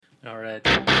All right.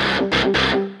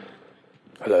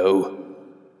 Hello?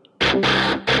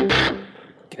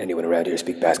 Can anyone around here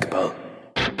speak basketball?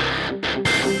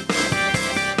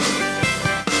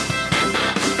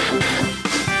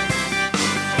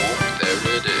 There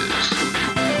it is.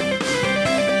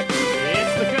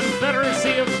 It's the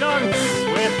Confederacy of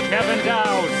Dunks with Kevin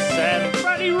Dowse and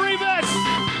Freddie Rivas.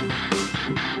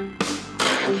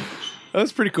 That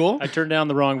was pretty cool. I turned down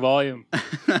the wrong volume.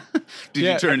 Did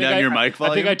you turn down your mic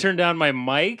volume? I think I turned down my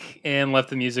mic and left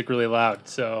the music really loud.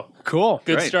 So Cool.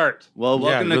 good Great. start. Well,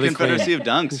 welcome really to Confederacy of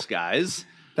Dunks, guys.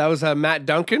 That was Matt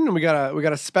Duncan, and we got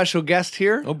a special guest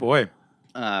here. Oh boy.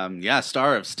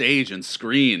 Star of stage and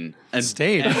screen. And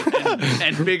Stage.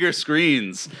 and bigger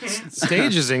screens.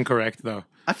 Stage is incorrect though.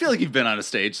 I feel like you've been on a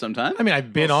stage sometime. I mean,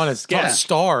 I've been on a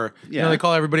star. You Yeah. know, they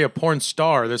call everybody a porn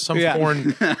star. There's some Yeah.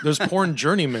 porn. There's porn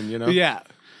journeymen. You know. Yeah,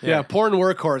 porn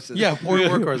workhorses. Yeah, porn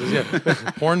workhorses.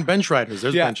 Yeah, porn bench riders.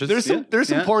 There's yeah. benches. There's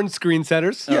some Yeah. porn screen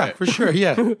setters. yeah, for sure.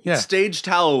 Yeah, yeah. Stage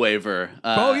towel waver.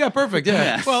 Oh yeah, perfect. Yeah.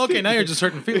 yeah. Well, okay. Now you're just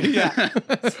hurting feelings. Yeah.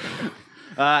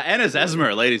 Anna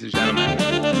Zesmer, ladies and gentlemen.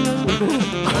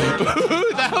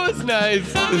 That was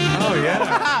nice. Oh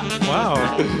yeah.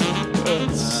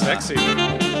 Wow. Sexy.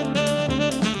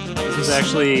 This is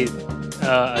actually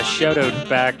a shout out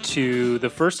back to the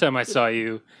first time I saw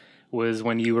you was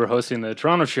when you were hosting the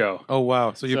Toronto show. Oh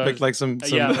wow. So you So picked like some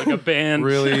Yeah, like a band.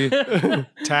 really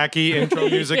tacky intro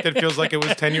music that feels like it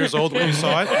was 10 years old when you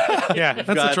saw it. Yeah, that's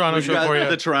the Toronto We've show got for you.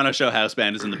 The Toronto show house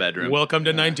band is in the bedroom. Welcome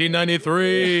to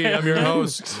 1993. I'm your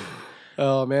host.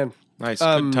 Oh man. Nice.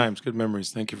 Good times. Good memories.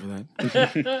 Thank you for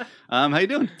that. How you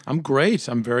doing? I'm great.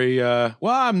 I'm very, well,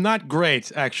 I'm not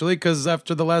great, actually, because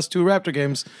after the last two Raptor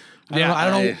games, I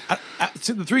don't know.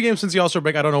 The 3 games since the All-Star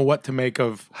break, I don't know what to make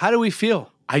of. How do we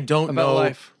feel I don't about know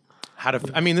life? how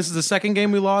to. I mean, this is the second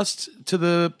game we lost to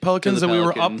the Pelicans To the that we were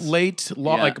up Pelicans. late,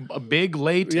 Yeah. like a big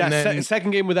late. Yeah, and then second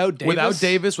game without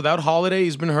Davis. without Holiday,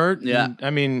 he's been hurt. Yeah. And, I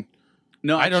mean,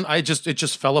 No, it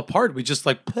just fell apart. We just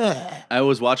like, I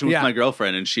was watching with Yeah. my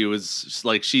girlfriend, and she was just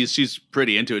like, she's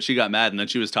pretty into it. She got mad, and then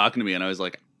she was talking to me, and I was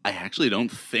like, I actually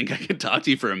don't think I could talk to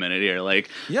you for a minute here.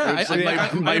 Like, Yeah, it's I- like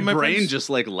I- my my brain friends- just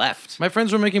like left. my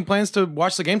friends were making plans to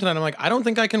watch the game tonight. I'm like, I don't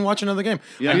think I can watch another game.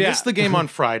 Yeah. I Yeah. missed the game on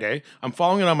Friday. I'm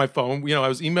following it on my phone. You know, I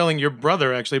was emailing your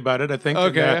brother actually about it. I think.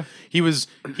 Okay.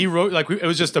 And, he wrote like it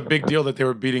was just a big deal that they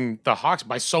were beating the Hawks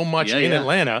by so much Yeah, in yeah.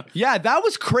 Atlanta. Yeah, that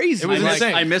was crazy. It was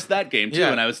insane. I missed that game too, Yeah.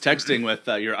 and I was texting with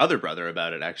your other brother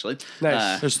about it. Actually,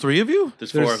 Nice. There's 3 of you.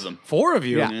 there's 4 of them. 4 of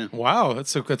you. Yeah. Wow,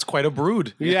 that's quite a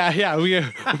brood. Yeah.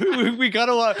 We got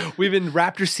a lot. We've been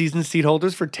Raptor season seat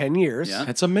holders for 10 years. Yeah.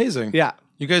 That's amazing. Yeah.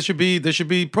 You guys there should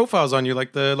be profiles on you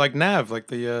like Nav, like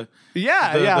the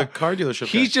Yeah. car dealership.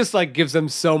 He's guy. just like gives them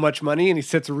so much money and he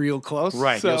sits real close.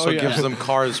 right. So, he also yeah. gives them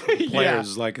cars for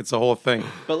players. Like it's a whole thing.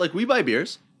 But like, we buy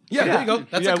beers. Yeah, there you go.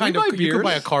 That's Yeah, a kind we of buy you could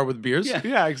buy a beers. car with beers. Yeah.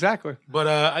 Yeah, exactly. But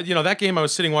that game I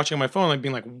was sitting watching on my phone, like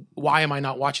being like, why am I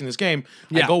not watching this game?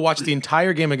 Yeah. I go watch the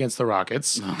entire game against the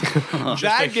Rockets.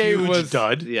 That a game huge was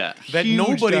dud. Yeah. That Huge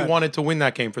nobody dud. wanted to win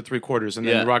that game for 3 quarters, and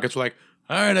then Yeah. the Rockets were like,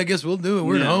 all right, I guess we'll do it.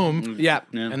 We're at home. Yeah.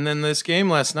 And then this game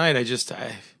last night,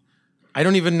 I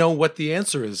don't even know what the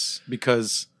answer is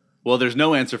because Well, there's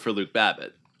no answer for Luke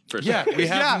Babbitt. For yeah, sure. we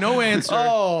have no answer.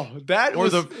 Oh, that Or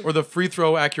was the free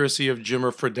throw accuracy of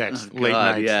Jimmer Fredette late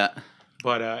God, night. Yeah.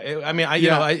 But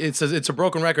it's a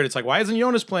broken record. It's like, why isn't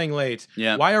Jonas playing late?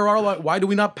 Yeah. Why do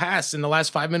we not pass in the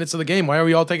last 5 minutes of the game? Why are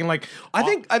we all taking like? I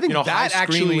think high that screen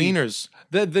actually leaners.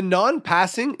 the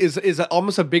non-passing is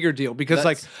almost a bigger deal because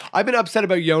like I've been upset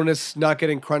about Jonas not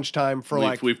getting crunch time for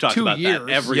We've talked 2 about years. that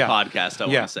every Yeah. podcast. I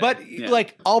Yeah. want to say, But Yeah.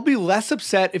 like I'll be less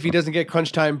upset if he doesn't get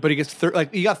crunch time, but he gets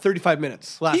he got 35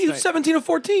 minutes last He's night. 17 or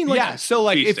 14. Like, Yeah, so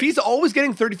like if feasting. he's always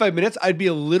getting 35 minutes, I'd be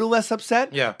a little less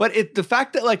upset. Yeah. But the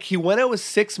fact that like he went out with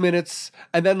 6 minutes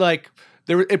and then like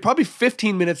it probably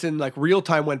 15 minutes in like real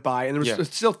time went by and there was Yeah.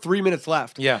 still 3 minutes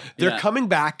left. Yeah. They're Yeah. coming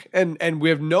back and we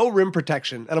have no rim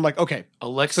protection. And I'm like, okay.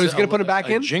 Alexa, So he's gonna put it back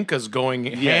in? Jinka's going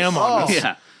Yes. ham on Oh. us.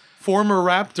 Yeah. Former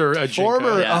Raptor, Ajinka.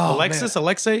 Former- Yeah. oh, Alexis,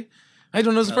 Alexei. I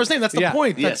don't know his first name. That's the yeah.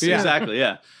 point. Yes. That's, Exactly.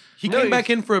 Yeah. He No, came back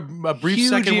in for a brief huge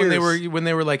second when ears.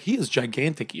 they were like, he has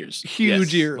gigantic ears.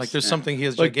 Huge Yes. ears. Like there's something he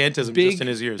has Like, gigantism big just in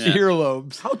his ears.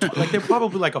 earlobes. How like they're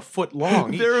probably like a foot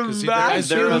long. They're 'cause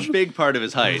massive. They're a huge. big part of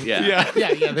his height. Yeah.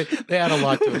 Yeah. They add a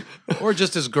lot to it, or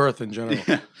just his girth in general.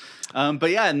 But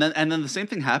yeah, and then the same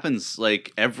thing happens.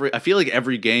 Like I feel like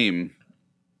every game,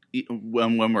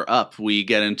 when we're up, we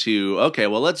get into okay,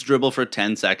 well, let's dribble for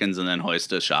 10 seconds and then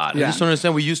hoist a shot. I Yeah. just don't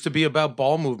understand. We used to be about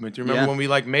ball movement. Do you remember Yeah. when we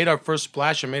like made our first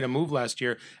splash and made a move last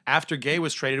year after Gay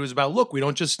was traded? It was about look, we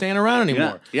don't just stand around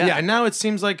anymore. Yeah. And now it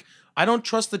seems like I don't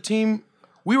trust the team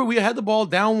We had the ball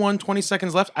down 20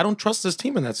 seconds left. I don't trust this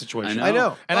team in that situation. I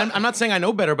know. And I'm not saying I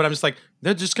know better, but I'm just like,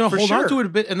 they're just going to hold sure. on to it a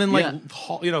bit and then like,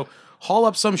 Yeah. haul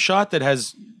up some shot that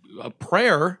has a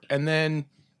prayer and then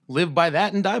live by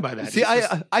that and die by that. See,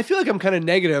 I feel like I'm kind of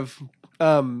negative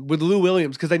with Lou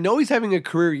Williams because I know he's having a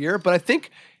career year, but I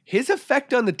think his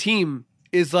effect on the team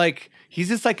is like he's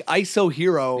this like ISO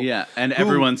hero. Yeah, and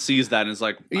everyone sees that and is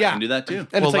like, I can do that too. And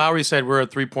well, it's like, Lowry said we're a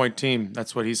 3-point team.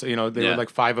 That's what he said. They were like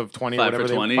 5 of 20 or 5 whatever.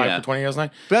 for 20, 5 yeah. for 20 last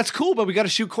night. that's cool, but we got to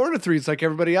shoot corner threes like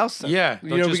everybody else. Does. Yeah,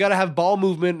 we don't just- got to have ball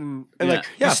movement and like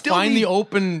Yeah, you still find need- the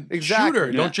open Exactly. shooter.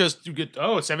 Yeah. Don't just you get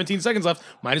 17 seconds left.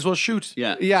 Might as well shoot.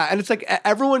 Yeah. Yeah, and it's like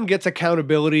everyone gets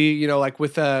accountability. Like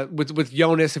with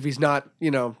Jonas if he's not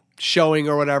showing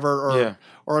or whatever,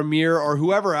 or Amir or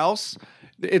whoever else.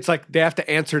 It's like they have to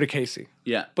answer to Casey.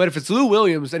 Yeah. But if it's Lou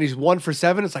Williams and he's 1 for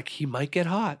 7, it's like he might get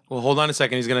hot. Well, hold on a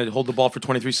second. He's going to hold the ball for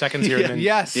 23 seconds here. And then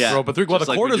Yes. Yeah. throw up a three. Well, Just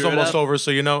the like we quarter's drew it almost up. over.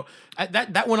 So,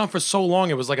 that went on for so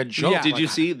long. It was like a joke. Yeah. Did you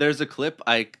see? There's a clip.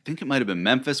 I think it might have been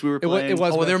Memphis we were playing. It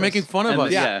was Oh, they were Memphis. making fun of And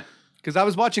us. yeah. Because I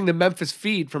was watching the Memphis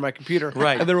feed from my computer.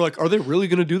 Right. And they were like, are they really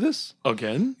going to do this?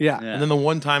 Again? Yeah. Yeah. And then the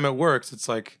one time it works, it's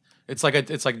like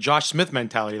Josh Smith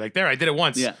mentality. Like, there, I did it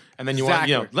once. Yeah. And then you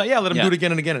Exactly. want, let him Yeah. do it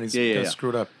again and again. And he's Yeah.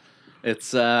 screwed up.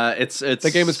 It's The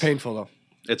game is painful, though.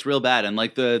 It's real bad, and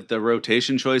like the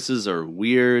rotation choices are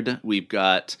weird. We've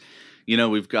got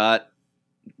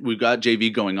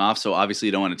JV going off, so obviously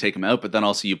you don't want to take him out, but then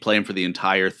also you play him for the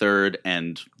entire third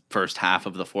and first half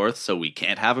of the fourth, so we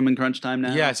can't have him in crunch time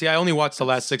now. Yeah, see, I only watched the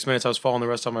last 6 minutes. I was following the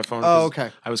rest on my phone. Oh, 'cause okay.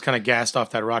 I was kind of gassed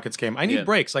off that Rockets game. I need Yeah.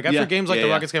 breaks. Like, after Yeah. games like Yeah, the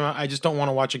yeah. Rockets game, I just don't want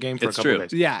to watch a game for It's a couple true. of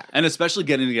days. Yeah. And especially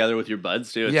getting together with your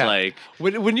buds too. It's Yeah. like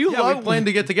When you Yeah, love, we planned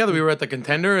to get together. We were at the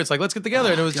Contender. It's like, let's get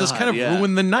together. And it was just God, kind of yeah.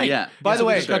 ruined the night. Yeah. By the So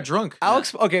we way, just got drunk.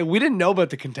 Alex, okay, we didn't know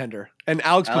about the Contender. And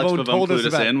Alex Alex Pavone Pavone told us clued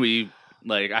us about in. it. We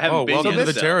I haven't Oh, been welcome yet,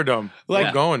 to the so- Terradome. Like,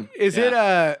 We're going. Is it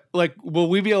like will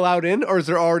we be allowed in, or is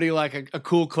there already like a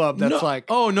cool club that's No. like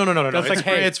Oh, no. that's It's like for,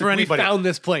 hey, it's for we anybody. found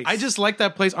this place. I just like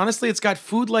that place. Honestly, it's got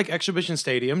food like Exhibition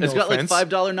Stadium. It's no got offense. like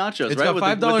 $5 nachos, It's right? got With the-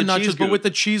 $5 with the cheese nachos, but goop. with the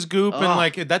cheese goop and Oh.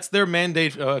 like that's their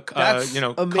mandate. That's amazing.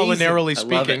 Culinarily I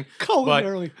love speaking, it.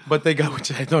 Culinarily. But they got,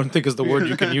 which I don't think is the word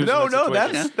you can use. no, in that no,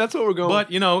 situation. that's what we're going. But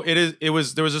there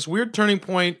was this weird turning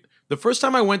point. The first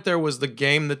time I went there was the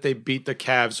game that they beat the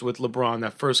Cavs with LeBron.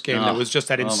 That first game that was just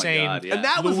that Oh my insane God, yeah. and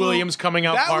that Lou was Williams coming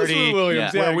out that party. was Lou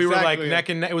Williams, Yeah. where we were like exactly. neck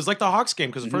and neck. It was like the Hawks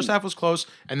game because the Mm-hmm. first half was close,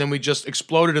 and then we just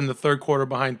exploded in the third quarter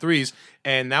behind threes.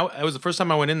 And that was the first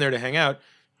time I went in there to hang out.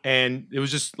 And it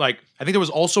was just like I think there was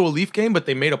also a Leaf game, but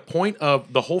they made a point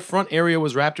of the whole front area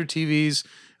was Raptor TVs,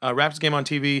 Raptors game on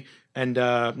TV, and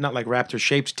not like Raptor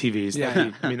shaped TVs.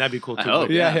 Yeah. That'd be cool too. hope,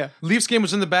 but yeah. Leafs game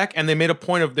was in the back, and they made a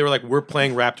point of they were like, we're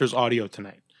playing Raptors audio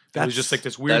tonight. It was just like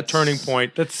this weird that's- turning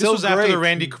point. that's this so was after the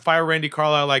great. Randy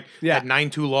Carlisle Yeah. that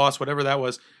 9-2 loss, whatever that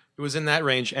was. It was in that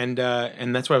range, and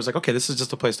that's why I was like, okay, this is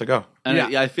just a place to go. And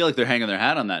Yeah. I feel like they're hanging their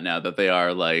hat on that now that they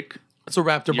are like It's a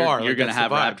Raptor you're, bar. you're like, going to that's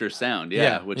have the vibe. Raptor sound,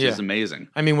 Yeah, which yeah. is amazing.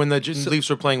 I mean, when the Leafs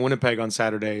were playing Winnipeg on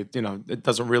Saturday, it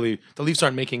doesn't really. The Leafs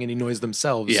aren't making any noise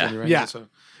themselves. Yeah. anyway, Yeah. So,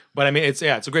 but I mean, it's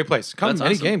a great place. Come That's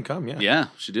any awesome. game, come. Yeah. Yeah,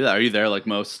 should do that. Are you there like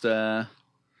most?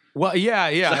 Well, yeah.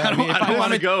 I don't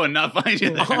want to go and not find you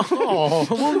there. Oh,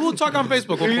 we'll talk on Facebook.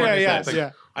 We'll coordinate yeah, that thing.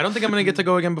 yeah. I don't think I'm going to get to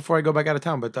go again before I go back out of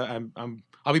town, but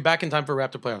I'll be back in time for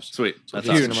Raptor playoffs. Sweet, that's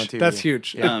Huge. awesome. On TV, That's yeah.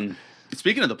 huge.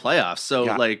 Speaking of the playoffs, so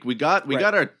Yeah. like we got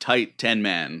our tight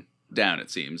 10-man down. It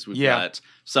seems we've Yeah. got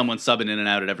someone subbing in and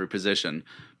out at every position.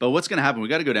 But what's going to happen? We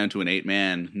got to go down to an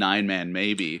 8-man, 9-man,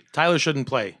 maybe. Tyler shouldn't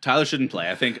play. Tyler shouldn't play.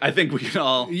 I think we can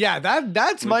all. Yeah,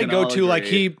 that's We my can all go-to. Like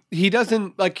agree. he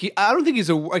doesn't like I don't think he's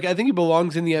I think he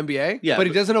belongs in the NBA. Yeah, but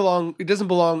he but- doesn't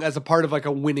belong as a part of like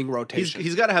a winning He's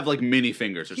rotation. got to have like mini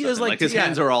fingers or He something. has, like, Like his yeah.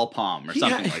 hands are all palm or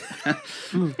something like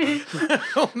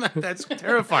that. That's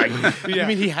terrifying. You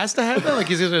mean he has to have that? Like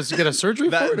he's going to get a surgery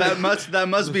for it? that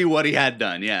must be what he had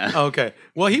done. Yeah. Okay.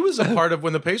 Well, he was a part of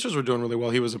when the Pacers were doing really well.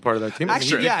 He was a part of that team.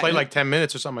 Actually, he yeah, played like 10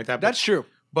 minutes or something like that. But- That's true.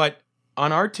 But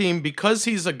on our team, because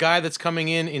he's a guy that's coming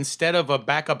in instead of a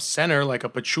backup center like a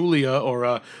Pachulia or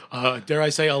a dare I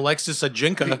say Alexis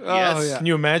Ajinka. Oh, yeah. Can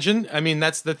you imagine? I mean,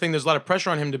 that's the thing. There's a lot of pressure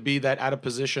on him to be that out of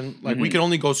position. Like we can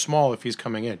only go small if he's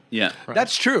coming in. Yeah.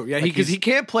 That's true. Yeah, because he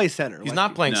can't play center. He's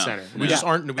not playing No. center. No. We just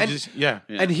aren't. We And- just yeah.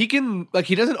 and he can like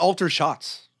he doesn't alter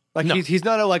shots. Like No. he's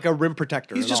not like a rim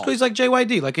protector. He's at just all. he's like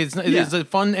JYD. Like he's a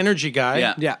fun energy guy.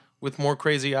 Yeah. Yeah. With more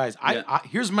crazy eyes. Yeah. I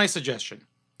here's my suggestion.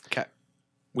 Okay.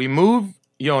 We move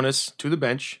Jonas to the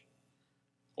bench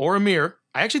or Amir.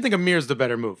 I actually think Amir's the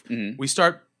better move. We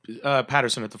start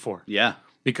Patterson at the 4 Yeah.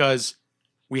 because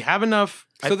we have enough.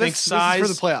 I So think this is size for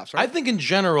the playoffs, right? I think in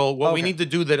general, what we Okay. need to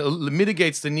do that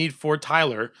mitigates the need for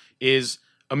Tyler is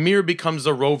Amir becomes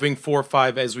a roving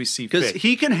 4-5 as we see Because fit.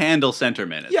 he can handle center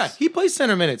minutes. Yeah, he plays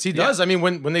center minutes. He does. I mean,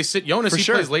 when they sit Jonas, he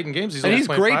sure. plays late in games. And only he's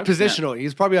playing great 5. positionally.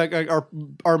 He's probably like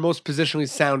our most positionally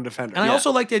sound defender. And I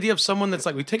also like the idea of someone that's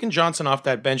like, we've taken Johnson off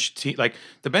that bench team. Like,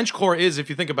 the bench core is, if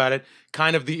you think about it,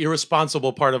 kind of the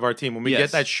irresponsible part of our team. When we Yes.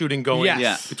 get that shooting going Yes.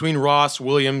 Yeah. between Ross,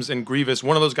 Williams, and Grievous,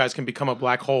 one of those guys can become a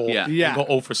black hole Yeah. and Yeah. go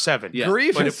 0 for 7. Yeah.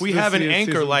 Grievous But if we this have an season-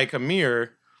 anchor like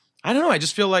Amir, I don't know. I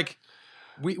just feel like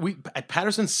we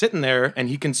Patterson's sitting there and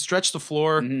he can stretch the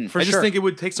floor. For I just sure. think it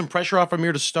would take some pressure off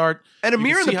Amir to start. and You can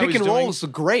Amir in see the how pick he's and roll doing. is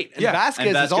great. And Yeah. Vasquez,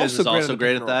 And Vasquez is also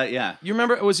great, at that. Yeah. You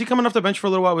remember, was he coming off the bench for a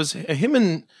little while? Was him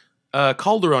and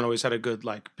Calderon always had a good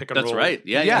like pick and That's roll right.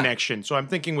 Yeah. connection. So I'm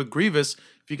thinking with Grievous,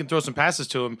 if you can throw some passes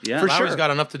to him, Yeah. for For Lowry's sure. got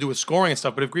enough to do with scoring and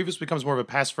stuff. But if Grievous becomes more of a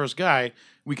pass first guy,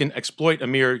 we can exploit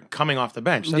Amir coming off the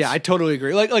bench. Yeah, I totally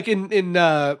agree. Like in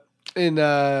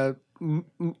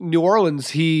New Orleans,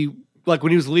 he like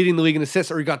when he was leading the league in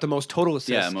assists, or he got the most total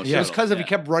assists. Yeah, most It was total, because of he yeah.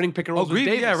 kept running pick and rolls with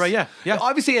Grievous, Davis. yeah, right, yeah.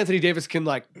 Obviously, Anthony Davis can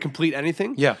like complete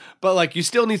anything. Yeah. but like you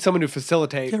still need someone to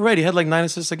facilitate. Yeah, right. He had like 9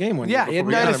 assists a game when Yeah, he had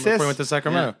 9 before assists. he went to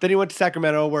Sacramento. Then he went to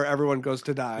Sacramento, where everyone goes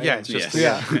to die. Yeah, it's just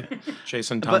Yes. yeah.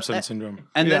 Jason Thompson syndrome.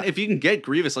 And then Yeah. if you can get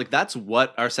Grievous, like that's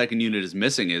what our second unit is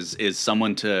missing is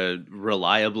someone to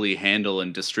reliably handle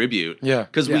and distribute. Yeah.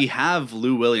 Because Yeah. we have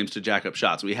Lou Williams to jack up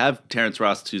shots. We have Terrence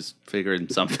Ross who's figuring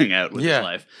something out with Yeah. his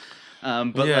life.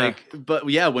 But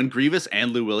Yeah. when Grievous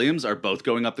and Lou Williams are both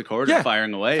going up the court Yeah. and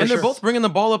firing away, And they're both bringing the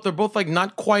ball up. They're both like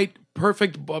not quite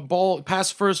perfect ball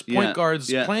pass first point Yeah. guards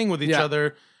Yeah. playing with each Yeah.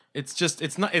 other. It's just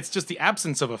the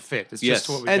absence of a fit. It's Yes. just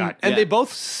what we and got. and Yeah. they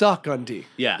both suck on D.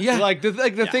 yeah, Yeah. Like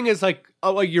the thing is like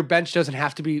your bench doesn't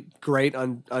have to be great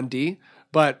on D,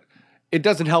 but it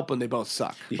doesn't help when they both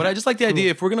suck. But I just like the idea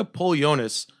if we're gonna pull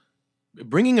Jonas,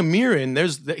 bringing Amir in,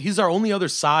 he's our only other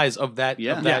size of that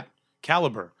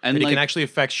caliber, And and he like- can actually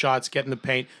affect shots, get in the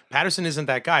paint. Patterson isn't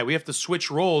that guy. We have to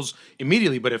switch roles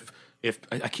immediately. But if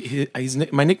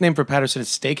my nickname for Patterson is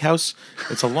Steakhouse,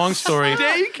 it's a long story.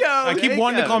 I keep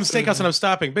wanting to call him Steakhouse, and I'm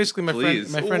stopping. Basically,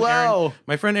 Please.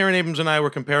 my friend Aaron Abrams and I were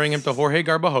comparing him to Jorge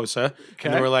Garbajosa,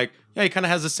 and they were like, yeah, he kind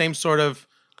of has the same sort of.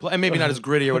 And maybe not as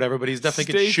gritty or whatever, but he's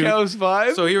definitely can shoot. Steakhouse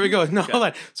vibe. So here we go. No, hold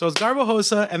on. So it's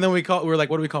Garbajosa, and then we were like,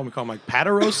 what do we call him? We call him like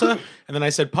Patarosa, and then I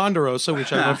said Ponderosa,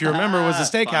 which I don't know if you remember was a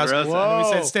steakhouse. Ponderosa. And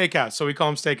then we said steakhouse, so we call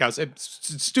him Steakhouse.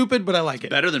 It's stupid, but I like it.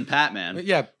 better than Pat, man.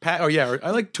 Yeah, Pat. Oh yeah, I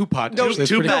like Tupac. No, too. That's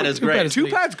Tupac pretty- is great. Tupac is pretty-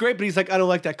 Tupac's great, but he's like, I don't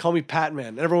like that. Call me Pat Man.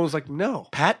 And everyone was like, no,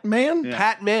 Pat Man.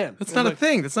 Pat Man. That's not a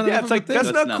thing. That's not. Yeah, a it's like thing. that's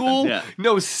That's not nothing. cool. Yeah.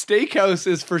 No, Steakhouse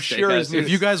is for sure. Steakhouse Is is- If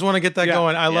you guys want to get that Yeah.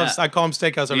 going, I Yeah. call him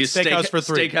Steakhouse. I'm Steakhouse for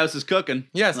 3. Steakhouse is cooking.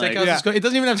 Yeah, Like- Steakhouse is good. It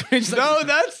doesn't even have to be. No,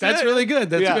 that's it. really good.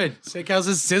 That's Yeah. good. Steakhouse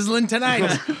is sizzling tonight.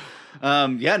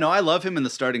 I love him in the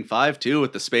starting 5 too,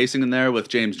 with the spacing in there with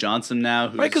James Johnson now.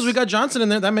 Right, because we got Johnson in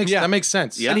there. That makes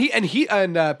sense. Yeah.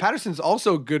 and Patterson's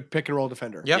also a good pick and roll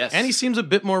defender. Yep. Yes. And he seems a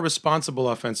bit more responsible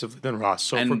offensively than Ross.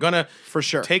 So if And- we're gonna For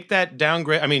sure. take that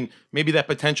downgrade, I mean, maybe that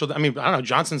potential. I mean, I don't know.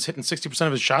 Johnson's hitting 60%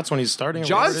 of his shots when he's starting. or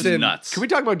whatever it is. Johnson, nuts. Can we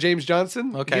talk about James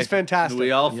Johnson? Okay. He's fantastic.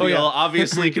 We all feel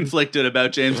obviously conflicted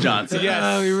about James Johnson.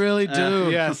 Yeah, we really do.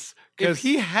 Yes. If 'Cause-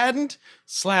 he hadn't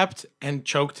slapped and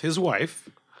choked his wife,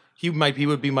 he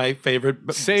would be my favorite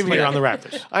Same player here. on the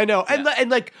Raptors. I know, and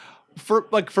like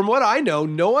from what I know,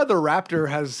 no other Raptor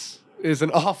is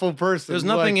an awful person. There's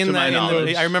nothing Like, in to my that.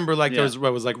 knowledge. I remember like there Yeah. was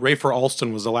what was like Rafer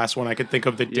Alston was the last one I could think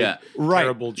of that did Yeah. Right.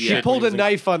 terrible He shit. pulled a when he was in-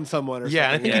 knife on someone or Yeah, and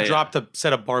I something. think Yeah, he yeah. dropped a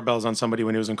set of barbells on somebody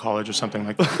when he was in college or something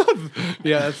like that.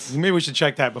 Yeah, that's Maybe we should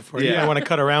check that before. Yeah. I want to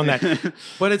cut around that.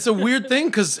 But it's a weird thing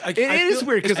because it is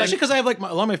weird 'cause especially because I have like a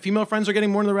lot of my female friends are getting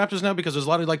more into the Raptors now because there's a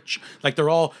lot of like they're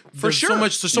all there's sure. so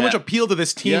much Yeah. appeal to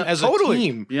this team Yeah, as totally. a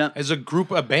team, Yeah. as a group,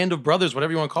 a band of brothers,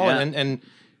 whatever you want to call Yeah. it,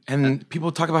 and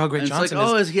people talk about how great And it's like,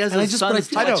 Johnson is. he has and his son's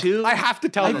but I feel- tattoo. I have to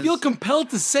tell I them. feel compelled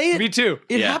to say it. Me too.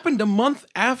 It Yeah. happened a month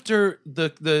after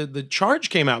the charge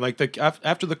came out, like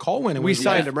after the call win. We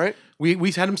signed him, right?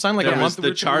 We had him sign like There a was month. the we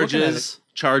were looking at it.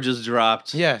 charges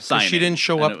dropped. Yeah, 'cause signing. she didn't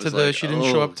show And up it to was the. like, She didn't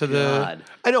show oh, up to God.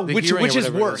 I know the which hearing or is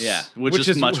whatever it worse. is. Yeah, which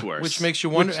is much worse. Which makes you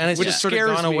wonder, and it's which just sort of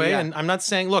scares gone me, away. yeah. And I'm not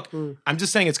saying, look, I'm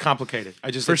just saying it's complicated. I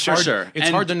just For it's sure. hard, Sure. It's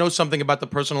And- hard to know something about the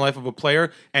personal life of a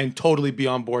player and totally be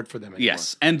on board for them. Anymore.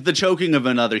 Yes, and the choking of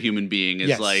another human being is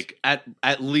Yes. like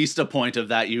at least a point of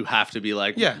that you have to be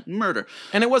like Yeah. murder.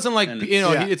 And it wasn't like And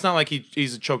yeah. it's not like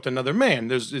he's choked another man.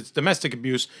 It's domestic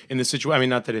abuse in this situation. I mean,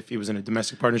 not that if he was in a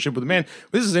domestic partnership with a man.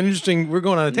 This is an interesting. We're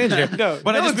going on a tangent here.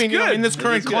 But I no, just it's mean, good. in this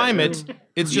current good. climate,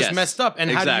 it's just Yes, messed up.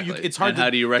 And how do you? exactly. It's hard And to how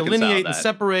do you reconcile delineate that? and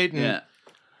separate. And, Yeah.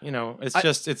 You know,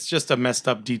 it's just a messed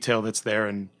up detail that's there.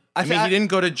 And I mean, I- he didn't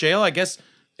go to jail. I guess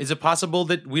Is it possible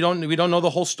that we don't know the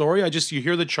whole story? You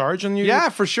hear the charge and you Yeah,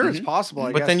 for sure, it's possible.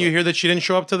 I but guess, then you hear that she didn't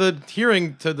show up to the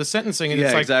hearing, to the sentencing, and Yeah,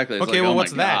 it's like, exactly. It's okay, like, well, oh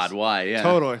what's my that? God, why? Yeah.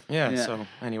 totally. Yeah, Yeah. So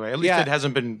anyway, at least Yeah. it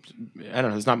hasn't been. I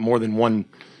don't know. There's not more than one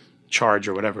charge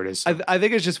or whatever it is. I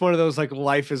think it's just one of those like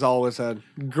life is always a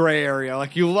gray area.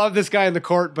 Like you love this guy in the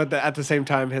court, but at the same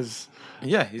time, his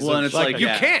yeah, he's Well, and it's like, you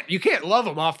yeah. can't love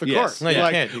him off the Yes. court. No, you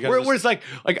like, can't. You gotta whereas like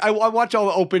I watch all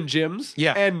the open gyms.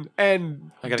 Yeah. and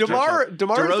I gotta Demar check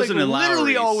Demar's like DeRozan and Lowry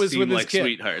literally always seem with his like kid.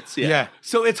 sweethearts. yeah.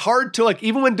 So it's hard to like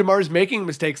even when Demar's making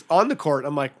mistakes on the court,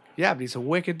 I'm like, yeah, but he's a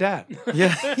wicked dad.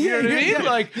 Yeah, You know what I mean? Yeah.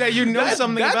 Like, yeah, you know that,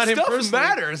 something that about him stuff personally.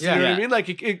 matters. Yeah. You know what Yeah. I mean? Like,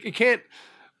 it can't.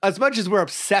 As much as we're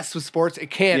obsessed with sports, it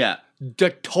can't Yeah.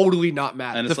 totally not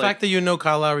matter. And The it's like, fact that you know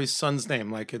Kyle Lowry's son's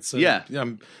name, like it's Yeah.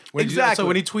 Exactly. So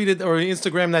when he tweeted or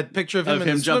Instagrammed that picture of him Of in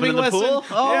him the jumping swimming in the lesson, pool?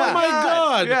 Oh Yeah. my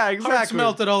god, Yeah, Hearts exactly.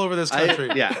 melted all over this country.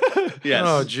 yeah, yes.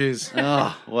 Oh jeez.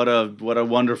 Oh, what a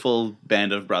wonderful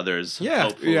band of brothers. Yeah.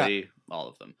 Hopefully, all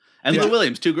of them. And Lou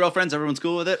Williams, 2 girlfriends. Everyone's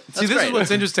cool with it. That's See, this great. is what's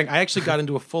interesting. I actually got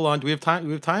into a full-on. Do we have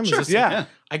time? Sure. Yeah.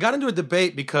 I got into a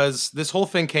debate because this whole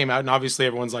thing came out, and obviously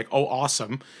everyone's like, "Oh,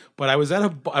 awesome!" But I was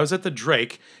at the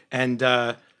Drake, and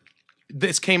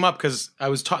this came up because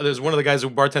there's one of the guys who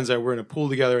bartends there. We're in a pool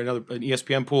together, an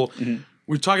ESPN pool. Mm-hmm.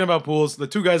 We're talking about pools. The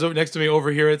 2 guys over next to me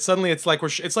overhear it. Suddenly, it's like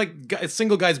it's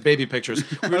single guys' baby pictures.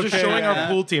 We're just showing our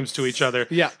pool teams to each other.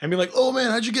 Yeah. and be like, "Oh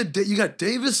man, how'd you get? You got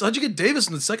Davis? How'd you get Davis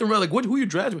in the second round? Like, who you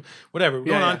drafted? Whatever, going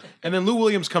Yeah, on." yeah. And then Lou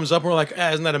Williams comes up, and we're like,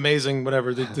 "Isn't that amazing?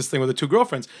 Whatever, this thing with the 2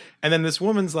 girlfriends." And then this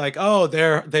woman's like, "Oh,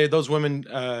 those women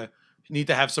need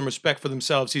to have some respect for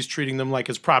themselves. He's treating them like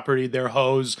his property. They're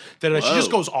hoes." She just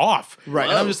goes off. Right.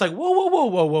 And I'm just like,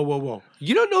 whoa.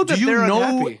 You don't know that Do you they're know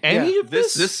unhappy. any Yeah. of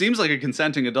this? This seems like a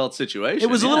consenting adult situation. It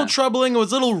was a yeah. little troubling. It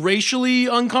was a little racially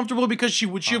uncomfortable because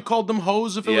would she have called them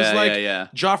hoes if it was Yeah, like yeah.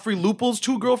 Joffrey Lupul's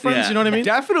 2 girlfriends? Yeah. You know what I mean?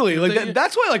 Definitely, like They-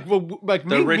 that's why, like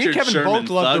me and Richard Kevin Sherman both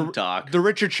loved thug talk. the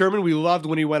Richard Sherman. We loved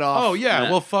when he went off. Oh yeah.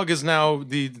 Yeah. Well, fug is now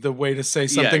the way to say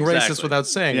something racist exactly. without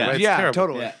saying. Yeah. Right? It's yeah, terrible.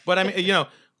 totally. Yeah. But I mean,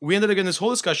 we ended up getting this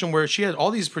whole discussion where she had all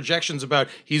these projections about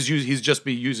he's just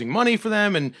be using money for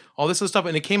them and all this other stuff,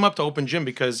 and it came up to open gym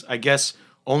because I guess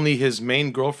only his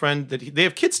main girlfriend they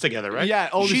have kids together, right? Yeah,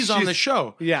 only she's on the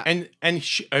show. Yeah.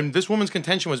 and this woman's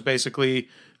contention was basically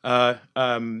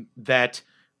that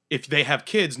if they have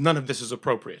kids, none of this is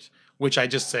appropriate. Which I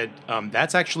just said,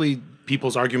 that's actually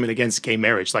people's argument against gay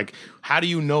marriage. Like, how do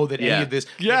you know that any Yeah. of this?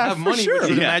 Yeah, they have for money. sure.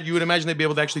 You would imagine they'd be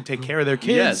able to actually take care of their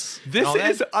kids. Yes. and This all that.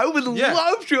 is. I would Yeah.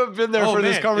 love to have been there Oh, for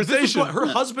this man. conversation. Her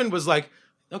husband was like,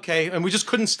 okay, and we just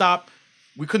couldn't stop.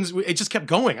 We couldn't. It just kept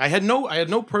going. I had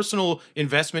no personal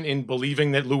investment in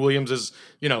believing that Lou Williams is,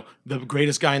 the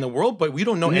greatest guy in the world. But we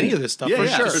don't know any of this stuff. Yeah, We're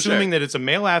yeah, just for assuming sure. that it's a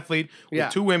male athlete with Yeah.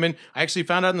 2 women. I actually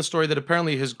found out in the story that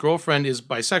apparently his girlfriend is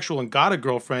bisexual and got a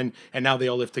girlfriend, and now they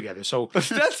all live together. So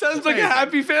that sounds like a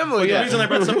happy family. the Yeah. reason I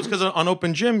brought this up was because on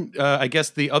Open Gym, I guess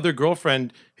the other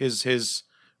girlfriend, his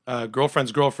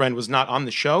girlfriend's girlfriend, was not on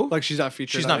the show. Like she's not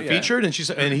featured. She's on not it, featured, and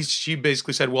she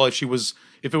basically said, "Well, if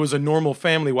it was a normal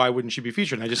family, why wouldn't she be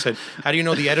featured?" And I just said, "How do you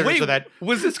know the editors Wait, of that?"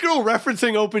 was this girl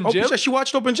referencing Open Oh, Gym? she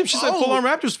watched Open Gym. She said, Oh. "Full on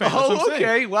Raptors fan." That's Oh, what I'm saying.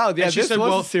 okay. Wow. Yeah, And she this said, was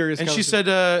 "Well," a serious. and she conversation.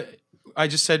 said, I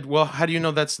just said, "Well, how do you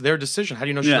know that's their decision? How do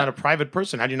you know she's Yeah. not a private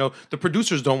person? How do you know the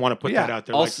producers don't want to put Yeah. that out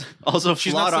there?" Also,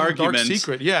 she's flawed not some dark argument.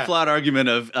 secret. Yeah. Flawed argument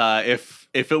of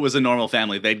if it was a normal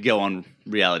family, they'd go on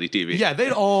reality TV. yeah,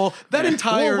 they'd all that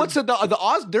entire. Well, what's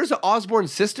there's an Osborne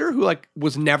sister who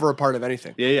was never a part of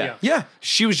anything. Yeah. yeah.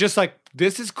 She was just like,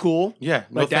 this is cool. Yeah,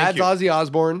 My no, thank dad's you. Ozzy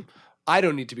Osbourne. I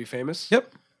don't need to be famous.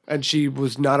 Yep. And she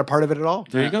was not a part of it at all.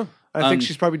 There you go. I think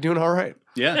she's probably doing all right.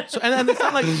 Yeah. So and it's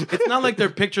not like their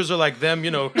pictures are like them,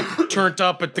 turned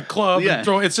up at the club. Yeah. And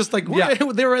throwing. It's just like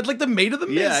they were at like the Maid of the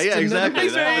Mist. Yeah, yeah, and exactly.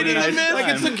 The That Maid would of be the nice Mist. Like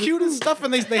it's time. the cutest stuff,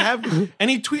 and they have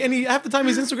half the time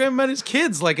he's Instagram about his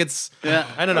kids. Like it's Yeah.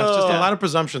 I don't know. It's just a lot of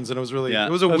presumptions, and it was really Yeah.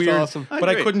 it was a That's weird. awesome. But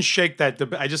I agree. couldn't shake that.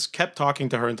 I just kept talking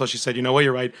to her until she said, "You know what?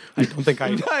 You're right. I don't think I.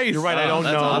 Nice. You're right. I Oh, don't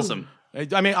that's know." awesome.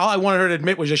 I mean, all I wanted her to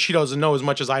admit was just she doesn't know as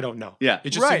much as I don't know. Yeah. It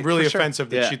just Right, seemed really for sure. offensive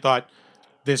that Yeah. she thought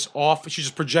she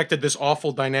just projected this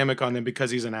awful dynamic on him because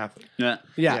he's an athlete. Yeah.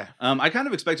 Yeah. Yeah. I kind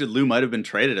of expected Lou might have been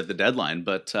traded at the deadline,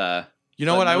 but You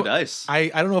know but what? no dice. I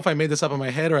don't know if I made this up in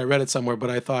my head or I read it somewhere, but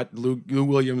I thought Lou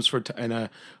Williams and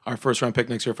our first round pick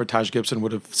next year for Taj Gibson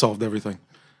would have solved everything.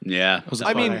 Yeah. was the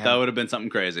I thought mean, had. that would have been something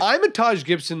crazy. I'm a Taj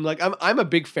Gibson. I'm a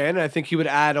big fan, and I think he would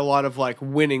add a lot of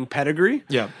winning pedigree.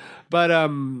 Yeah. But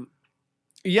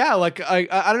yeah,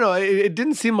 I don't know. It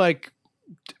didn't seem like,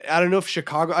 I don't know if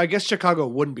Chicago. I guess Chicago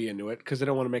wouldn't be into it because they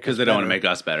don't want to make Because they don't want to make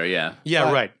us better. Yeah.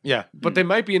 Yeah, right. Yeah. But they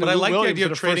might be into. But I Lou like the Williams idea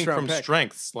with of a trading first-round from pick.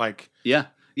 strengths. Like, Yeah.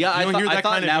 Yeah, You don't hear I that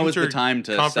thought kind of now is the time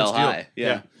to inter-conference sell deal. high.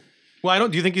 Yeah. Well, I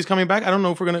don't. Do you think he's coming back? I don't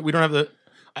know if we're gonna. We don't have the.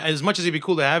 As much as he'd be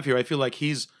cool to have here, I feel like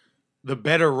he's the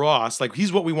better Ross. Like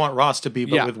he's what we want Ross to be,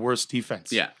 but Yeah. with worse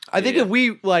defense. Yeah. I think Yeah. if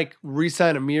we like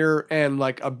re-sign Amir and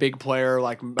like a big player,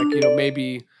 like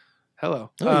maybe, hello,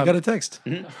 Oh, you got a text.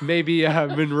 maybe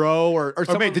Monroe or Oh,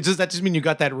 someone. wait, that just mean you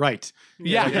got that right?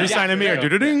 Yeah, Like, yeah, resign yeah, Amir. yeah.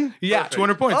 Do-do-ding. Yeah.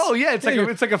 200 points. Oh yeah, it's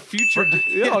like a future.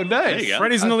 Oh, nice. you go.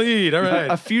 Freddie's in the lead. All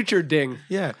right. A future ding.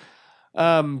 Yeah.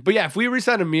 But yeah, if we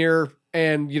resign Amir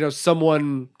and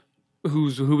someone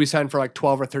who we signed for like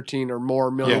 12 or 13 or more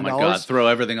Oh million my God! dollars. Throw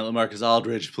everything at LaMarcus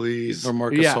Aldridge, please. Or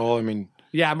Marcus Yeah. Gasol. I mean,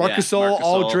 Yeah, Marcus Yeah, Gasol, Marc Gasol.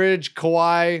 Aldridge,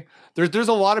 Kawhi. There's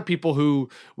a lot of people who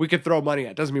we could throw money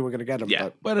at. Doesn't mean we're gonna get them. Yeah.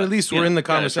 but at least you we're know, in the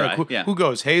gotta conversation. try, Who, yeah. who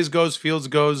goes? Hayes goes. Fields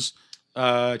goes.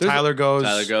 Tyler goes.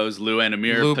 Tyler goes. Lou and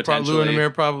Amir Lou, potentially. Lou and Amir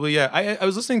probably. Yeah. I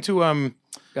was listening to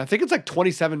I think it's like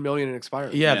 27 million in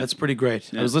expiring. Yeah, Yeah. that's pretty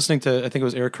great. I was listening to, I think it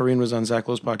was Eric Kareen was on Zach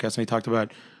Lowe's podcast, and he talked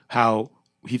about how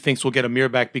he thinks we'll get Amir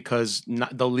back because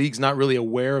the league's not really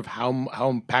aware of how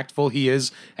impactful he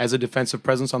is as a defensive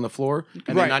presence on the floor, and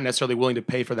they're Right. not necessarily willing to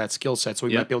pay for that skill set. So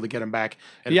we Yeah. might be able to get him back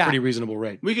at Yeah. a pretty reasonable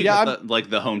rate. We could Yeah,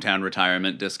 get the hometown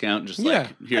retirement discount. Just yeah, like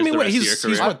here's I mean, the what, rest of your he's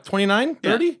career. what 29,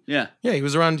 30? Yeah. Yeah, he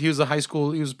was around. He was a high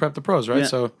school. He was prep the pros, right? Yeah.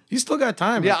 So he's still got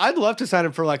time. Yeah, I'd love to sign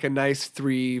him for like a nice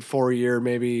 3-4 year,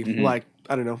 maybe like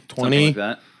I don't know. Something 20, like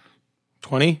that.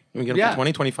 20. We get him Yeah. for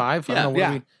 20, 25. I Yeah. don't know.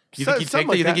 Yeah. What you So- think he'd something take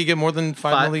that? like You think that. he'd get more than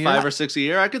 5 Five, million? five or six a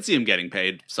year. I could see him getting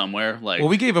paid somewhere. Like, Well,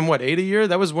 we gave him what 8 a year.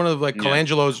 That was one of like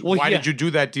Colangelo's. Well, why yeah. did you do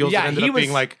that deals Yeah, that ended he up being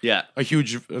was- like yeah, a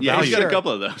huge yeah. value. He's got Sure. a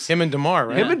couple of those. Him and Demar,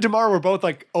 right? Him and DeMar were both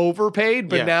like overpaid,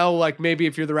 but Yeah. now like maybe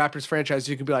if you're the Raptors franchise,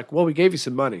 you can be like, well, we gave you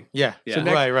some money. yeah, Yeah. So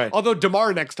next- right. Although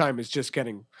DeMar next time is just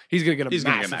getting, he's gonna get a He's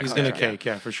gonna get massive max He's gonna contract. cake,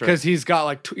 yeah, for sure. because he's got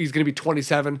like he's gonna be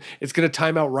 27. It's gonna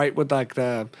time out right with like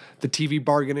the TV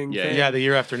bargaining. Yeah, thing. Yeah, the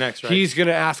year after next, right? He's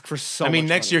gonna ask for so. I mean, much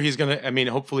next money. year he's gonna. I mean,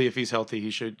 hopefully, if he's healthy, he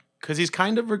should. Because he's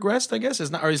kind of regressed, I guess. Is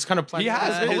not, or he's kind of playing. He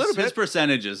has, a his, little bit. His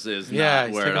percentages is Yeah, not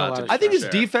he's where taking it a ought lot to of be. I think for his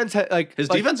sure. defense had like His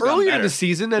like, defense gotten earlier in better. the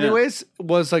season, Yeah. anyways,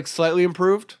 was like slightly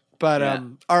improved. But Yeah.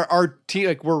 our team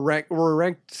like we're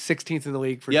ranked 16th in the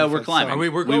league for Yeah, defense, we're climbing. Are we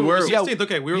were We were- 16th.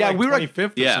 Okay, we were yeah, like we were like-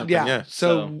 25th. Or yeah. something. Yeah. Yeah.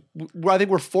 So I think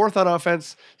we're 4th on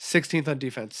offense, 16th on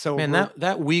defense. So Man, we're-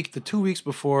 that week, the 2 weeks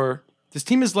before, this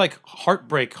team is like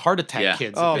heart attack Yeah.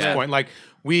 kids Oh, at this man. point. Like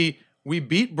we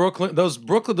beat Brooklyn. Those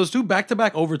two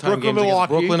back-to-back overtime Brooklyn, games against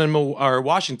Milwaukee. Brooklyn and or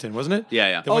Washington, wasn't it? Yeah,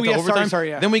 yeah. That went to yeah, overtime. sorry,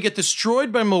 yeah. Then we get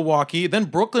destroyed by Milwaukee. Then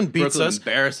Brooklyn beats Brooklyn us.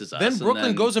 embarrasses us. Then and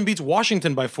Brooklyn goes and beats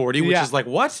Washington by 40, which Yeah. is like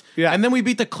what? Yeah. And then we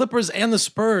beat the Clippers and the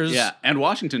Spurs. yeah, and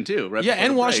Washington too. Right Yeah, before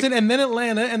and the break. Washington, and then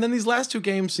Atlanta, and then these last two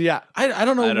games. Yeah. I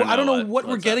don't know. I don't know what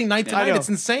we're what's getting up. night to Yeah. I night. know. It's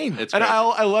insane. It's And crazy.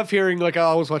 I love hearing like I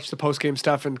always watch the post game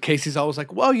stuff, and Casey's always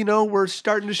like, "Well, we're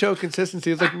starting to show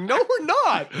consistency." It's like, no, we're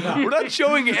not. We're not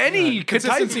showing any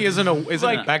Consistency isn't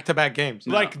Like- back-to-back games.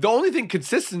 Like the only thing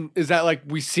consistent is that like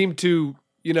we seem to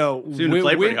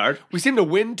play pretty hard. We seem to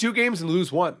win 2 games and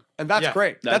lose 1, and that's Yeah.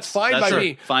 great. That's fine by sure.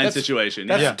 me. Fine That's- situation.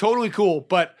 That's yeah. totally cool.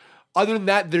 But other than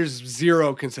that, there's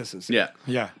zero consistency. Yeah.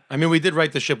 Yeah, I mean, we did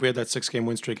right the ship. We had that 6-game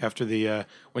win streak after the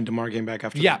when DeMar came back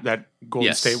after Yeah. that Golden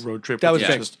Yes. State road trip. That which was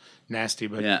is big. just nasty.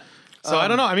 But Yeah. so I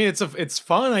don't know. I mean, it's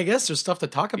fun. I guess there's stuff to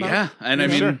talk about. Yeah, and I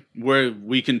mean,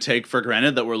 we can take for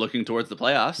granted that we're looking towards the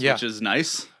playoffs, Yeah. which is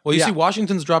nice. Well, you Yeah. see,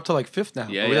 Washington's dropped to like 5th now.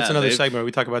 Yeah, Maybe that's yeah, another they've- segment.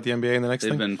 We talk about the NBA in the next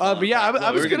They've thing. been. But yeah, I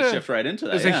well, was we were gonna shift right into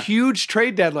that. There's yeah. a huge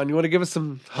trade deadline. You want to give us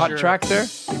some hot tracks there?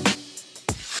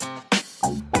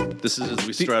 This is as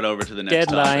we strut over to the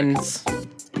next topic.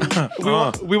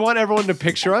 Deadlines. We want everyone to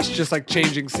picture us just like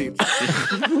changing seats.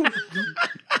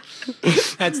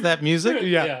 That's that music.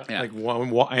 Yeah. Yeah. Like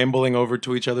ambling over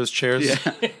to each other's chairs.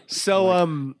 Yeah. So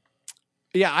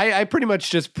I pretty much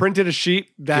just printed a sheet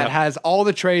that Yep. has all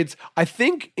the trades. I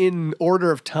think in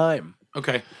order of time.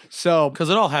 Okay. So Because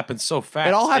it all happens so fast.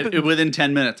 it all happened. Within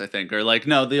 10 minutes, I think, or like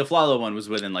no, the Aflalo one was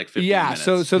within like 15 yeah. minutes.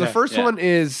 So the Yeah. first Yeah. one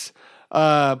is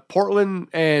Portland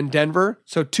and Denver.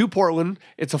 So to Portland,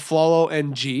 it's a Flalo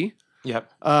and G. Yep.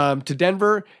 To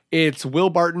Denver, it's Will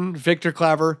Barton, Victor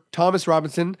Claver, Thomas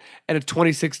Robinson, and a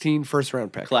 2016 first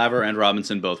round pick. Claver and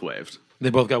Robinson both waived. They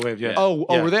both got waived. Yeah. Oh,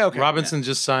 were they? Okay. Robinson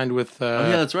just signed with. Oh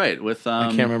yeah, that's right. With I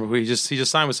can't remember who he just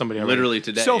signed with somebody. Already. literally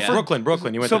today. So yeah. for-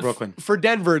 Brooklyn. You went So to Brooklyn. for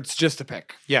Denver, it's just a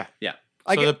pick. Yeah. yeah.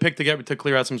 I So get- the pick to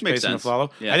clear out some Makes space in the sense. follow.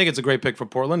 Yeah. I think it's a great pick for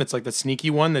Portland. It's like the sneaky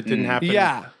one that didn't happen.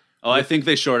 Yeah. Oh, I think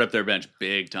they shored up their bench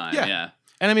big time. Yeah. Yeah.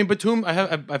 And I mean Batum.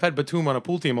 I've had Batum on a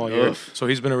pool team all year, Oof. so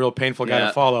he's been a real painful guy Yeah.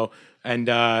 to follow. And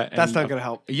That's not going to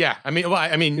help. Yeah, I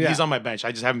mean, Yeah. he's on my bench.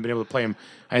 I just haven't been able to play him.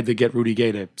 I had to get Rudy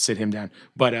Gay to sit him down,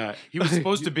 but he was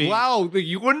supposed to be. Wow,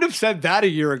 you wouldn't have said that a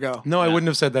year ago. No, I wouldn't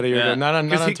have said that a year ago. Not on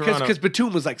Toronto. Because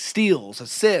Batum was like steals,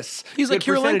 assists. He's like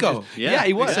good Kirilenko. percentages. Yeah.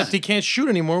 he was. Except he can't shoot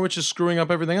anymore, which is screwing up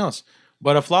everything else.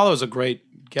 But Aflalo is a great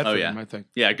get Oh for yeah, him, I think.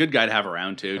 Yeah, good guy to have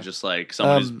around too. Just like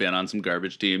someone who's been on some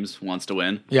garbage teams, wants to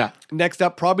win. Yeah. Next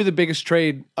up, probably the biggest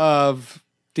trade of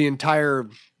the entire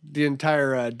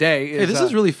day. Is, Hey, this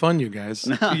is really fun, you guys.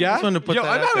 yeah. Just wanted to put Yo, that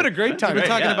I'm out having there. a great time. We've been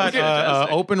talking Yeah, about that's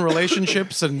fantastic. open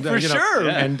relationships and For sure.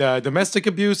 and domestic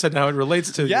abuse and how it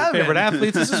relates to Yeah, your favorite man.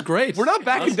 athletes. This is great. We're not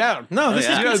backing down. No, this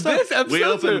yeah. is You know, good stuff. this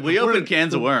episode. We open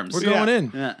cans of worms. We're going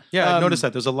in. Yeah. Yeah, I noticed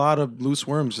that. There's a lot of loose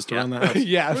worms just around the house.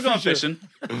 Yeah, We're going for sure. fishing.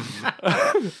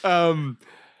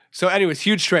 So, anyways,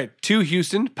 huge trade to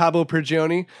Houston, Pablo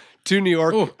Prigioni. To New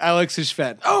York, Oh. Alex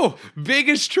Shved. Oh,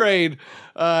 Biggest trade.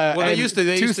 well, they and used to.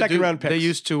 They two used to second do, round picks.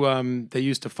 They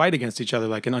used to fight against each other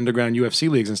like in underground UFC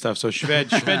leagues and stuff. So Shved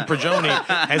Prigioni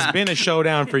has been a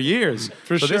showdown for years.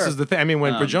 For so this sure. is the thing. I mean,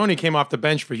 when Prigioni came off the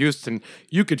bench for Houston,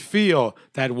 you could feel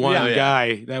that one Yeah.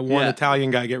 guy, that one Yeah. Italian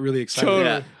guy, get really excited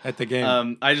Totally. at the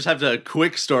game. I just have a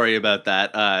quick story about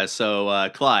that.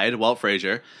 So Clyde, Walt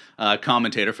Frazier,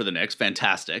 commentator for the Knicks,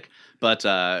 fantastic. But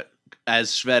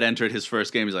as Shved entered his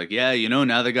first game, he's like, yeah,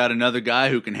 now they got another guy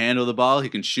who can handle the ball. He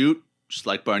can shoot, just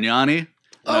like Bargnani. And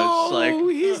I was just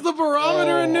like, he's the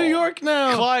barometer in New York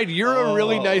now. Clyde, you're a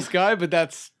really nice guy, but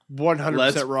that's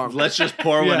 100% wrong. let's just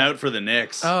pour one Yeah. out for the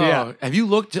Knicks. Oh, Yeah. have you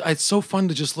looked? It's so fun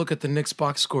to just look at the Knicks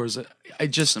box scores. I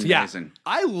just Yeah, Amazing.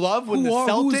 I love when Who's the on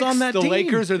Celtics, that the team?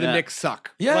 Lakers, or the Yeah. Knicks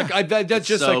suck. Yeah. like that's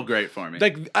just so like great for me.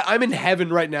 I'm in heaven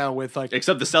right now with like.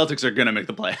 Except the Celtics are going to make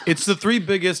the play. It's the three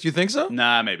biggest. You think so?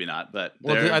 Nah, maybe not. But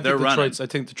Well, they're, I they're think running. I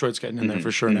think Detroit's getting in there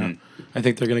for sure now. I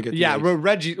think they're going to get. Yeah, the Knicks.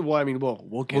 Reggie. Well, I mean,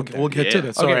 we'll get there. We'll get to Yeah.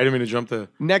 that. Sorry, Okay. I didn't mean to jump the.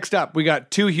 Next up, we got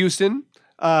two Houston,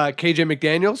 KJ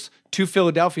McDaniels, two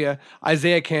Philadelphia,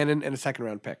 Isaiah Cannon, and a second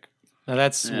round pick. Now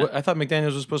that's. I thought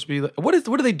McDaniel's was supposed to be. What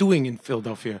are they doing in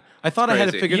Philadelphia? I thought I had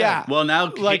it Crazy. figured Yeah. out. Well,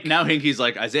 now Like- now Hinky's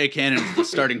like, Isaiah Cannon is the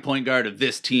starting point guard of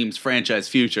this team's franchise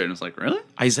future, and it's like, really?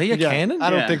 Isaiah Yeah, Cannon.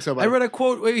 I don't Yeah. think so. I Buddy. read a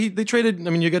quote. They traded.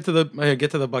 I mean, you get to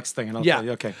the Bucks thing, and I'll Yeah. tell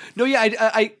you. Okay. No, yeah,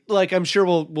 I like. I'm sure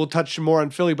we'll touch more on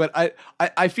Philly, but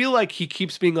I feel like he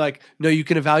keeps being like, no, you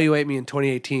can evaluate me in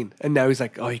 2018, and now he's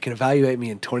like, oh, you can evaluate me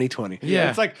in 2020. Yeah.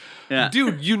 It's like, Yeah.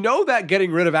 dude, that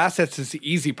getting rid of assets is the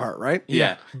easy part, right?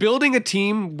 Yeah. Building a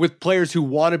team with players who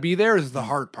want to be there is the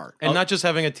hard part. And not just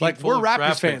having a team Like, full we're of Raptors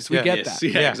draft fans. picks. We Yeah. get Yes. that.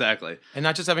 Yeah, Yeah. exactly. And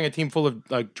not just having a team full of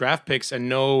like draft picks and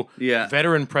no Yeah.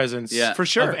 veteran presence Yeah. For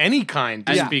sure. of any kind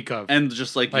to Yeah. speak of. And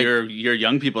just like, Like- your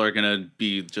young people are gonna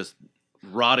be just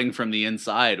rotting from the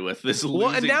inside with this losing Well,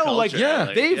 and now, culture.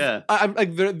 like, they've, yeah. I'm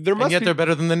like, there and must yet be, they're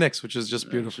better than the Knicks, which is just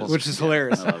beautiful. which is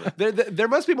hilarious. I love it. There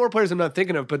must be more players I'm not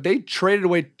thinking of, but they've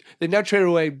now traded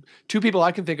away two people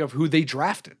I can think of who they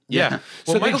drafted. yeah. Yeah. Well,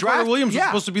 So they Michael draft- Carter Williams yeah. was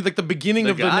supposed to be like the beginning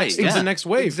The of guy, the yeah. next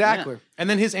wave. Exactly. And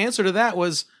then his answer to that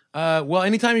was, well,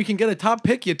 anytime you can get a top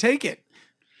pick, you take it.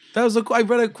 That was I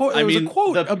read a quote. There was mean, a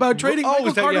quote the- about trading Oh, Michael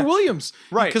is that- Carter yeah. Williams,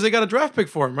 Right. Because they got a draft pick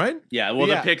for him, right? Yeah, well,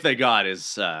 Yeah. the pick they got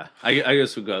is, I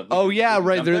guess we'll go. Oh, yeah, we can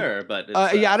right. jump They're- there, but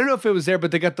it's, Yeah, I don't know if it was there,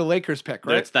 but they got the Lakers pick,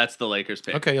 right? that's the Lakers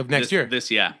pick. Okay, of next This- year.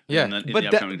 Yeah. Yeah. in the But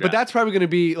upcoming draft. that's probably going to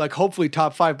be like hopefully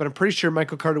top 5. But I'm pretty sure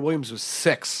Michael Carter Williams was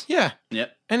 6. Yeah.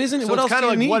 Yep. And isn't it? So What it's else do kind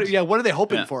you of need? like what are they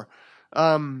hoping Yeah. for?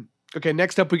 Okay,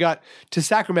 next up we got to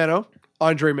Sacramento,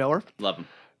 Andre Miller. Love him.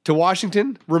 To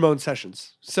Washington, Ramon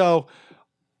Sessions. So,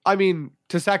 I mean,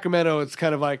 to Sacramento, it's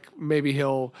kind of like maybe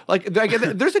he'll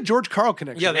there's a George Karl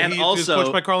connection. Yeah, And he was also-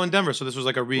 coached by Carl in Denver, so this was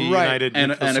like a reunited.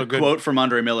 And, it feels and so a good. quote from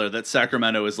Andre Miller that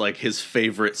Sacramento is like his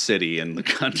favorite city in the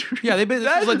country. Yeah,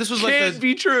 this was like can't the,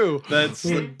 be true. That's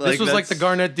this was like the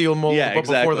Garnett deal mold, Yeah, but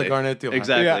exactly. before the Garnett deal.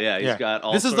 Exactly. Yeah. Yeah, he's got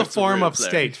all. This is the sorts of farm roots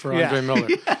upstate there. for Yeah. Andre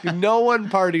Miller. No one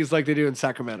parties like they do in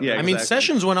Sacramento. Yeah, I mean, exactly.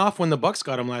 Sessions went off when the Bucks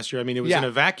got him last year. I mean, it was Yeah. in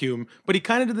a vacuum, but he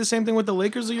kind of did the same thing with the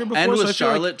Lakers the year before. And so with I feel like-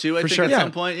 Charlotte too. I for think sure. at yeah,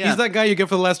 some point. Yeah, he's that guy you get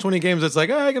for the last 20 games. That's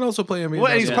like, I can also play him. Well,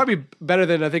 and he's Yeah. probably better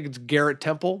than I think it's Garrett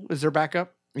Temple is their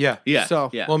backup. yeah, Yeah. So-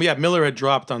 yeah. Well, yeah, Miller had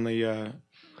dropped on the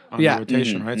Yeah.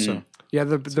 rotation, right? So Yeah,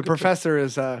 the professor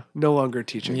is no longer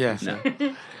teaching. yeah, No.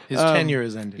 his tenure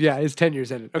is ended. Yeah, his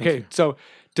tenure's ended. Okay, so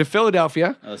to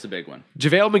Philadelphia, Oh, that's a big one.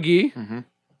 JaVale McGee.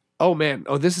 Oh man,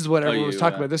 this is what everyone was you,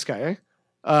 talking about. This guy,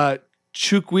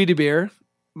 Chukwudibir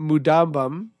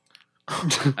Mudambam.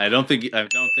 I don't think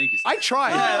he's. I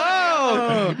tried.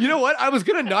 Oh, you know what? I was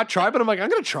gonna not try, but I'm like, I'm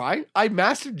gonna try. I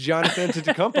mastered Jonathan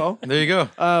Antetokounmpo. There you go.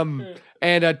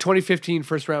 And a 2015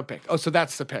 first round pick. Oh, so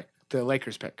that's the pick, the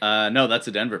Lakers pick. No, that's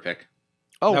a Denver pick.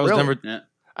 Oh, that was really? Denver. Yeah.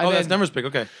 And Oh, that's then Denver's pick.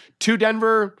 Okay. to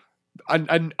Denver,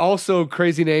 an also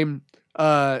crazy name,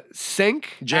 Cenk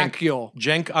Cenk. Akyol.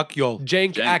 Cenk Akyol.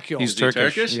 Cenk Akyol. Is He's he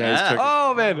Turkish. Yeah, he's Ah. Turkish.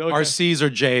 Oh man. Okay. Our C's are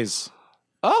J's.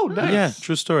 Oh nice. Yeah,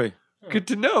 true story. Good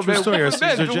to know, man. story, our Man,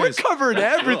 Caesar we're J's. covering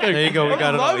everything. There you go. We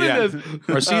got it all. loving Yeah. this.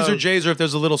 Our C's or J's, or if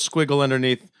there's a little squiggle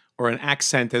underneath, or an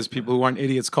accent, as people who aren't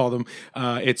idiots call them,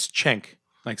 it's Cenk,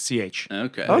 like CH.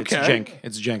 Okay. It's Okay. Cenk.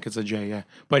 It's Cenk. It's a J. Yeah,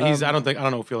 but he's. I don't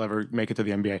know if he'll ever make it to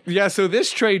the NBA. Yeah, so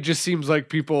this trade just seems like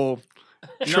people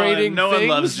trading. No one things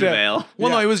loves that- JaVale.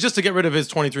 Well, no, it was just to get rid of his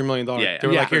 $23 million. Yeah, They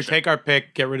were yeah, like, for here, sure. take our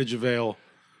pick, get rid of JaVale.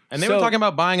 And they So- were talking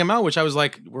about buying him out, which I was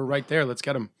like, we're right there. Let's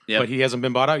get him. Yep. But he hasn't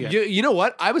been bought out yet. You know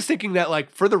what? I was thinking that like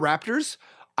for the Raptors,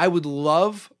 I would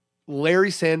love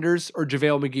Larry Sanders or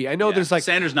JaVale McGee. I know Yeah. there's like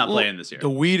Sanders not playing this year. The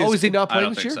weed is. Oh, is he not I playing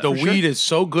don't this think year? so. The For sure? weed is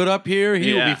so good up here.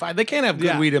 He will Yeah. be fine. They can't have good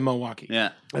Yeah. weed in Milwaukee. Yeah.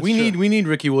 we true. need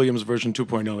Ricky Williams version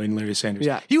 2.0 in Larry Sanders.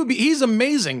 Yeah. He's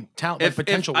amazing talent, If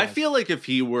potential. I feel like if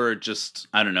he were just,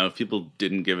 I don't know, if people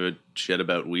didn't give a shit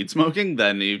about weed smoking,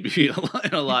 then he'd be in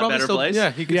a lot better place.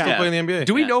 Yeah, he could Yeah. still play in the NBA.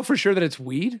 Do we Yeah. know for sure that it's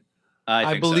weed? I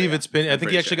think so, believe yeah. it's been. I I'm think he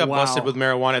pretty actually sure. got Wow. busted with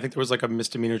marijuana. I think there was like a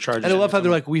misdemeanor charge. And I love how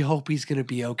they're like, we hope he's gonna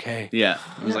be okay. Yeah.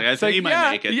 I was like, I It's think like, he might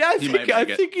yeah, make it. yeah, I He think, might make I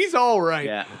it. think he's all right.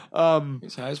 Yeah.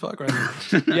 he's high as fuck right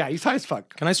now. Yeah, he's high as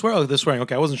fuck. Can I swear? Oh, they're swearing.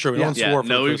 Okay, I wasn't sure. We don't Yeah. swore for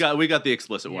No, the first- we got the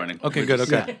explicit warning. Okay, good.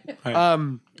 Okay. All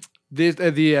right.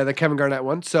 The Kevin Garnett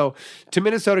one. So to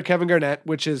Minnesota, Kevin Garnett,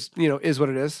 which is is what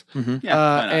it is. Yeah, why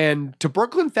not? And to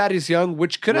Brooklyn, Thaddeus Young,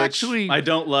 which could Which actually I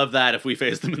don't love that if we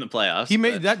face them in the playoffs. He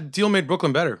made but- that deal made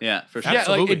Brooklyn better. Yeah, for sure. yeah, like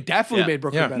absolutely. it definitely Yeah. made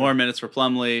Brooklyn Yeah. better. More minutes for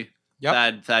Plumlee.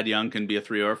 Yep. Thad Young can be a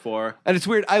 3 or 4. And it's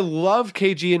weird. I love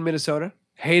KG in Minnesota.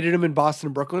 Hated him in Boston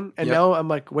and Brooklyn. And Yep. now I'm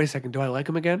like, wait a second, do I like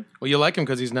him again? Well, you like him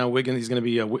because he's now Wiggins. He's going to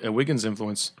be a Wiggins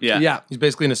influence. Yeah. Yeah. He's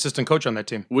basically an assistant coach on that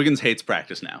team. Wiggins hates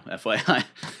practice now, FYI.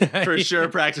 For sure,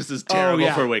 practice is terrible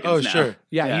yeah. for Wiggins Oh, now. sure.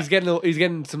 Yeah, he's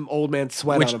getting some old man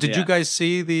sweat Which on him. did Yeah. you guys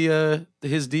see the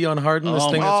his D on Harden? This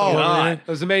Oh thing my that's all over the God. internet?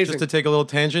 It was amazing. Just to take a little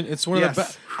tangent, it's one of Yes. the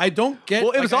best. I don't get.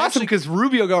 Well, it was like, I awesome actually- because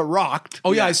Rubio got rocked.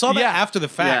 Oh yeah, I saw that Yeah. after the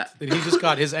fact Yeah. that he just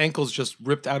got his ankles just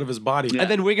ripped out of his body. Yeah.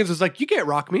 And then Wiggins was like, "You can't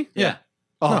rock me." Yeah.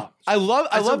 Oh, I love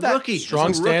That's that. a rookie. Strong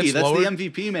That's a rookie. stance, That's lowered. the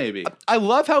MVP, maybe. I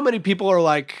love how many people are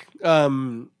like,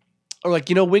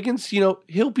 Wiggins,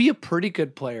 he'll be a pretty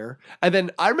good player. And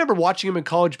then I remember watching him in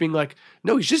college being like,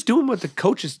 no, he's just doing what the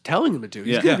coach is telling him to do.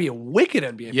 He's Yeah. going to Yeah. be a wicked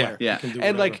NBA Yeah, player. Yeah. he can do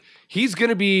And whatever. like, he's going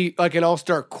to be like an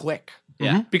all-star quick.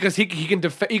 Yeah. Because he can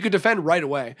he could defend right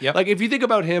away. Yep. Like if you think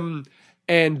about him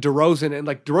and DeRozan, and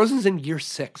like DeRozan's in year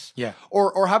 6. Yeah.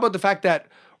 Or how about the fact that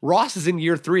Ross is in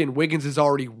year 3 and Wiggins is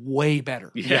already way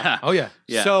better. Yeah. Oh yeah,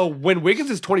 Yeah. So when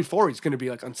Wiggins is 24, he's going to be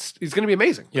like he's going to be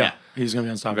amazing. yeah, he's gonna be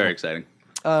unstoppable. Very exciting.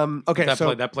 Okay,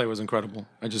 so That play was incredible.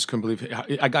 I just couldn't believe it.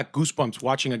 I got goosebumps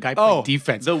watching a guy play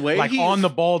defense. The way like he's, on the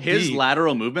ball, his D.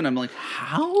 lateral movement, I'm like,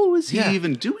 how is he Yeah.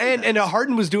 even doing and that?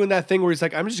 Harden was doing that thing where he's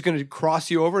like, I'm just going to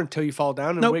cross you over until you fall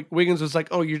down. And Nope. Wiggins was like,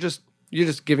 oh, you're just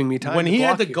giving me time. when to he had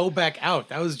block to you. go back out,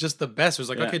 that was just the best. It was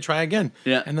like, Yeah. okay, try again.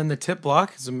 Yeah. And then the tip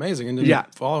block is amazing. And then Yeah.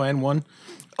 follow and one.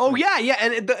 Oh yeah, yeah,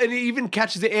 and he even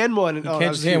catches the and one. And, oh, that Can't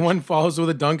was just hand huge. one follows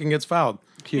with a dunk and gets fouled.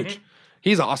 Huge.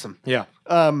 He's awesome. Yeah.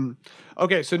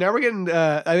 Okay, so now we're getting.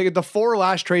 I think the 4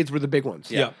 last trades were the big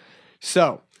ones. Yeah.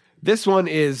 So this one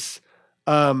is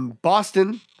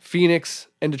Boston, Phoenix,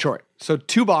 and Detroit. So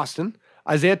to Boston,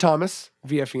 Isaiah Thomas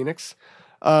via Phoenix,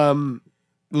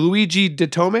 Luigi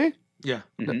Ditome Yeah.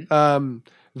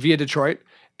 via Detroit,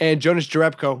 and Jonas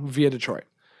Jerebko via Detroit.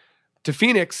 To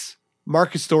Phoenix,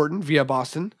 Marcus Thornton via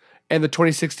Boston, and the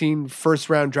 2016 first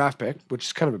round draft pick, which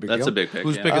is kind of a big That's deal. a big pick.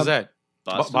 Whose yeah. pick is that?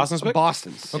 Boston? Boston's pick?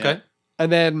 Boston's. Okay.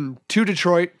 And then to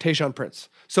Detroit, Tayshaun Prince.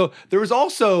 So there was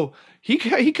also he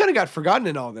kind of got forgotten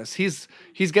in all this. He's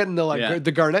getting the Yeah.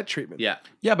 the Garnett treatment. Yeah.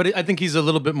 Yeah, but I think he's a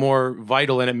little bit more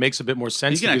vital, and it makes a bit more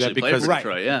sense He to can do that actually play because for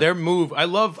Detroit, yeah. their move. I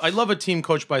love a team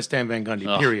coached by Stan Van Gundy.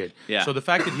 Oh, Period. yeah. So the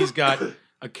fact that he's got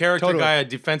a character Totally. guy, a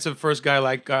defensive first guy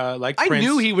like I Prince.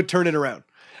 knew he would turn it around.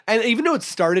 And even though it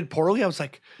started poorly, I was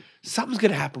like, something's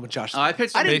gonna happen with Josh. I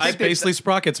picked I didn't Space, think Spacely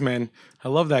Sprockets, man. I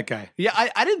love that guy. Yeah,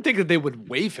 I didn't think that they would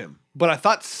waive him, but I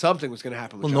thought something was gonna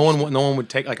happen with Well, Josh. no one would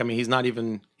take. Like, I mean, he's not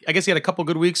even. I guess he had a couple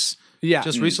good weeks. Yeah.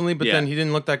 Just recently, but Yeah. then he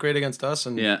didn't look that great against us.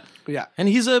 And Yeah. Yeah. and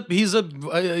he's a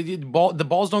ball. The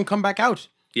balls don't come back out.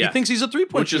 Yeah. He thinks he's a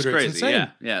 3-point Which is shooter. It's crazy. insane.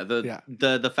 Yeah. Yeah.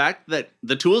 Yeah. The fact that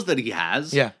the tools that he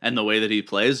has Yeah. and the way that he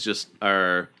plays just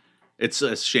are it's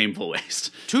a shameful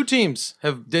waste. 2 teams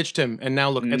have ditched him, and now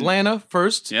look, Atlanta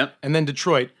first, Mm. Yep. and then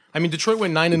Detroit. I mean, Detroit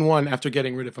went 9-1 after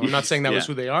getting rid of him. I'm not saying that was Yeah.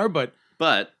 who they are, but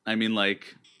But I mean,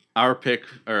 like our pick,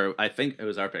 or I think it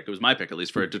was our pick. It was my pick, at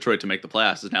least, for Detroit to make the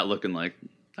playoffs. Is now looking like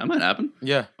that might happen.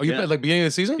 yeah. Oh, you Yeah. played like beginning of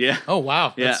the season? Yeah. Oh,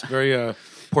 wow. Yeah. That's very.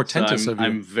 portentous of you.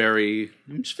 I'm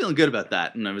just feeling good about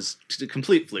that, and I was just a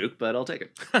complete fluke, but I'll take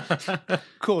it.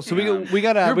 Cool. So we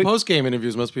got Your post-game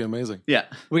interviews must be amazing. Yeah.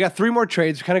 we got 3 more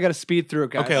trades. We kind of got to speed through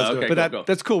it, guys. Okay, let's do it. Okay, But go.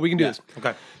 that's cool. We can do Yeah. this.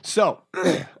 Okay. So,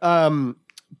 to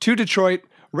Detroit,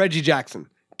 Reggie Jackson.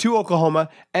 To Oklahoma,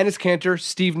 Enes Kanter,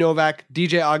 Steve Novak,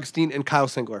 DJ Augustine, and Kyle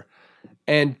Singler.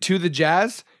 And to the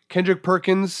Jazz, Kendrick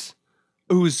Perkins,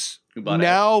 who's Who bought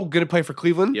now going to play for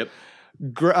Cleveland. Yep.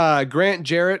 Grant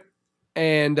Jarrett,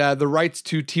 and the rights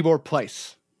to Tibor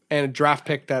Place, and a draft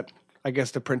pick that I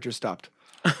guess the printer stopped.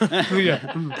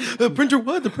 The printer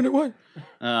what? The printer what?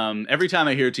 Every time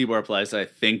I hear Tibor Place, I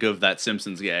think of that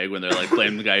Simpsons gag when they're like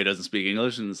blaming the guy who doesn't speak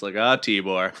English, and it's like,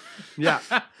 Tibor. Yeah.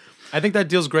 I think that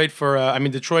deal's great for.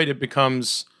 Detroit. It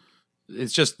becomes.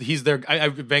 It's just he's their.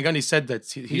 Van Gundy said that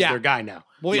he's Yeah. their guy now.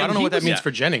 Well, So yeah, I don't know he what that was- means yeah.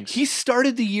 for Jennings. He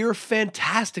started the year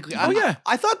fantastically.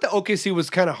 I thought the OKC was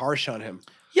kind of harsh on him.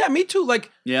 Yeah, me too.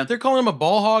 Like, Yeah. they're calling him a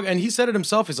ball hog, and he said it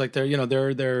himself. He's like,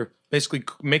 they're basically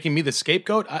making me the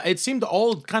scapegoat. It seemed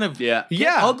all kind of Yeah.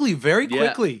 get ugly very Yeah.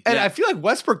 quickly. And Yeah. I feel like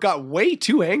Westbrook got way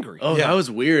too angry. Oh, Yeah. that was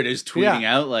weird. He's tweeting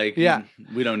Yeah. out like, Yeah.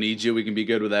 we don't need you. We can be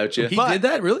good without you. He But- did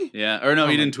that really? Yeah. Or no,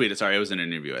 he didn't tweet it. Sorry, it was an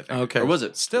interview, I think. Okay, Or was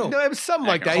it? still? No, it was something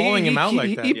like that. Calling him out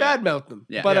like that. He Yeah. badmouthed them.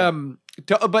 Yeah. But Yeah.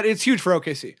 but it's huge for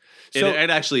OKC. So it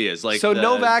actually is. Like so the-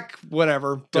 Novak,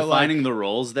 whatever. But defining the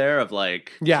roles there of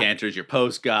like Yeah. Cantor's your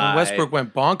post guy. And Westbrook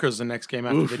went bonkers the next game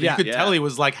after Oof, that. yeah. You could Yeah. tell he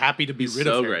was like happy to be He's rid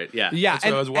so of him. great. Yeah. yeah, That's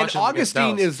what I was and watching him against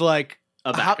Augustine Dallas. is like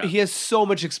A backup. he has so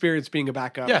much experience being a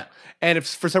backup. Yeah. and if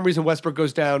for some reason Westbrook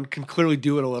goes down, can clearly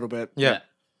do it a little bit. Yeah.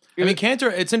 I mean, Cantor,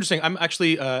 it's interesting. I'm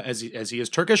actually, as he is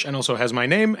Turkish and also has my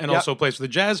name and Yep. also plays for the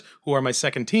Jazz, who are my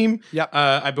second team. Yep.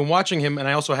 I've been watching him, and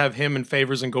I also have him and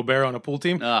Favors and Gobert on a pool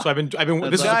team. Ah, So I've been.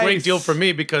 This is a nice. great deal for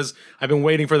me because I've been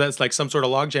waiting for that, like some sort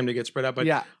of logjam to get spread out. But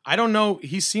Yeah. I don't know.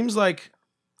 He seems like.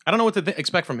 I don't know what to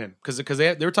expect from him because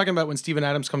they were talking about when Steven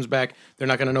Adams comes back, they're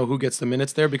not going to know who gets the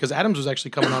minutes there because Adams was actually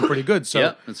coming on pretty good. So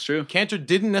Yeah, that's true. Cantor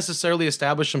didn't necessarily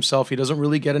establish himself. He doesn't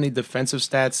really get any defensive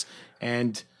stats,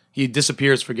 and he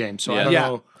disappears for games. So I don't Yeah,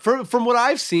 know. from what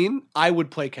I've seen, I would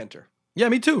play Kenter. Yeah,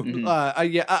 me too. I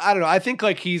don't know. I think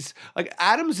like he's like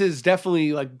Adams is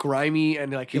definitely like grimy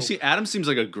and like You he'll, see, Adams seems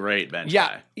like a great bench yeah,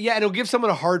 guy. yeah, and he'll give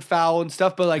someone a hard foul and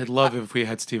stuff. But like, I'd love if we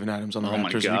had Steven Adams on the Oh my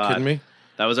Raptors. Are you God. kidding me?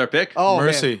 That was our pick. oh man.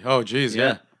 Mercy. Oh, geez.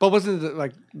 Yeah. But wasn't it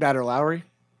like that or Lowry?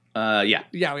 Yeah. Yeah,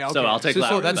 yeah. Okay. So I'll take So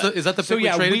Lowry. that's but- is that the pick So we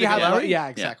yeah, traded we to have get Lowry? yeah,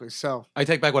 exactly. So I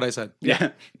take back what I said. yeah.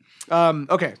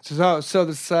 okay, so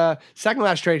this second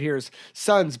last trade here is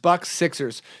Suns, Bucks,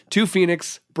 Sixers, to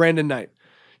Phoenix, Brandon Knight,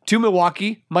 to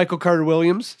Milwaukee, Michael Carter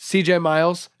Williams, C.J.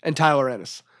 Miles, and Tyler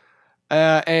Ennis,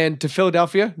 and to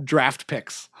Philadelphia, draft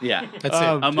picks. Yeah. That's it.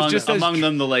 Among just as- among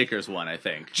them, the Lakers won, I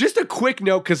think. Just a quick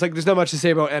note, because like there's not much to say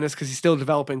about Ennis because he's still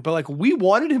developing, but like we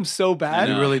wanted him so bad,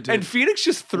 I know. We really did. and Phoenix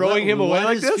just throwing him away What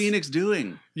like is this. Phoenix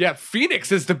doing? Yeah,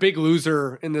 Phoenix is the big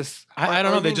loser in this. I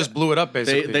don't know. They just blew it up, They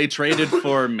basically. they traded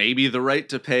for maybe the right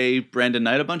to pay Brandon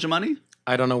Knight a bunch of money.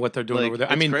 I don't know what they're doing Like, over there.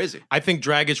 I it's mean, crazy. I think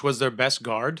Dragic was their best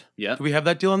guard. Yeah. Do we have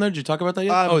that deal on there? Did you talk about that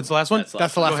yet? It's the last one? that's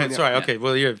That's the last Go ahead. one. yeah. Sorry. Okay.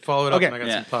 Well, here, follow it up. Okay. And I got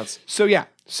Yeah. some thoughts.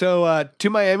 So to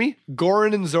Miami,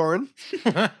 Goran and Zoran.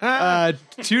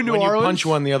 To New When you Orleans. punch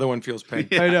one, the other one feels pain.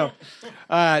 I know.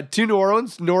 To New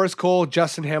Orleans, Norris Cole,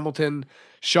 Justin Hamilton,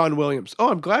 Sean Williams. Oh,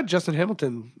 I'm glad Justin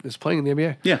Hamilton is playing in the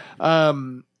NBA. Yeah.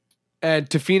 And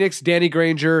to Phoenix, Danny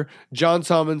Granger, John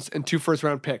Salmons, and 2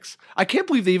 first-round picks. I can't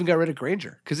believe they even got rid of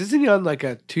Granger because isn't he on like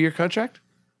a 2-year contract?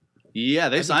 Yeah,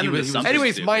 they signed him he to was- something.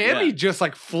 Anyways, stupid, Miami yeah. just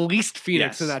like fleeced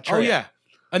Phoenix Yes. in that Oh trade. yeah.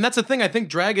 And that's the thing. I think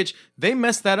Dragic, they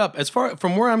messed that up. As far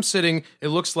from where I'm sitting, it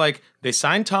looks like they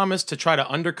signed Thomas to try to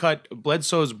undercut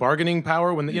Bledsoe's bargaining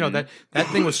power when that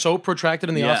thing was so protracted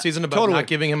in the Yeah, offseason about totally. not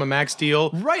giving him a max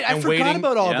deal. Right, I and forgot waiting.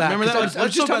 about all Yeah. that. Remember 'cause that? I was Bledsoe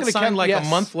just talking got to signed Ken. like Yes. a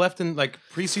month left in like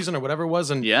preseason or whatever it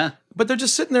was, and Yeah. but they're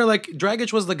just sitting there like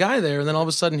Dragic was the guy there, and then all of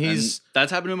a sudden And he's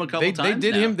that's happened to him a couple they times.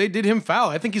 did now. him foul.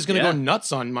 I think he's going to Yeah. go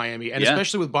nuts on Miami, and Yeah.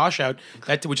 especially with Bosch out,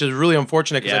 which is really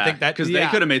unfortunate because I think that because Yeah.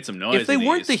 they could have made some noise. if they in the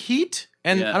weren't the East. Heat,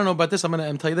 and Yeah. I don't know about this, I'm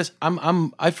tell you this,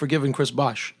 I've forgiven Chris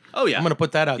Bosch. Oh, yeah. I'm gonna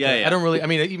put that out Yeah, there. yeah. I don't really. I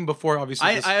mean, even before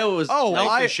obviously. this I always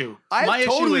health issue. I my have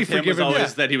totally issue with him was forgiven always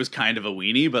him. that he was kind of a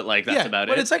weenie, but like that's yeah, about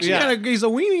but it. it's actually Yeah. kind of he's a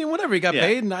weenie and whatever. He got Yeah.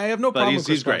 paid, and I have no But problem he's with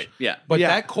Chris great. Bosh. Yeah. But Yeah.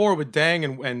 that core with Dang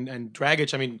and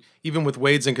Dragic, I mean, even with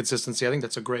Wade's inconsistency, I think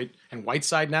that's a great and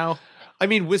Whiteside now. I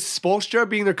mean, with Spoelstra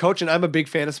being their coach, and I'm a big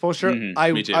fan of Spoelstra,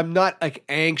 me too. I'm not like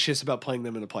anxious about playing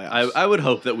them in the playoffs. I would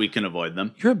hope that we can avoid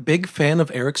them. You're a big fan of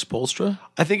Eric Spoelstra.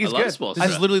 I think he's I love good. Spoelstra.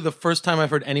 This is literally the first time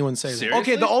I've heard anyone say that. Seriously?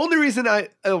 Okay, the only reason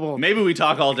Maybe we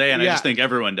talk all day, and I Yeah. just think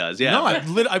everyone does. Yeah. No, I've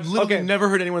literally Okay. never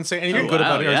heard anyone say anything Oh, good wow,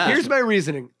 about Eric yeah. Spoelstra. here's my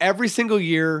reasoning. Every single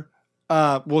year,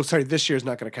 this year's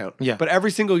not going to count. Yeah. But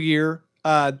every single year,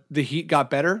 the Heat got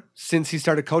better since he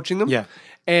started coaching them. Yeah.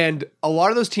 And a lot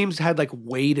of those teams had like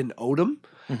Wade and Odom.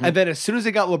 Mm-hmm. And then as soon as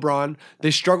they got LeBron, they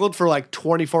struggled for like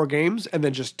 24 games and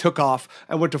then just took off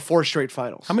and went to 4 straight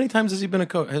finals. How many times has he been a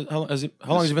coach? How long has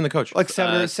he been the coach? Like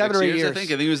seven or 6 8 years. I think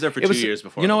he was there for It 2 was- years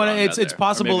before. You know what? LeBron It's got it's there. Or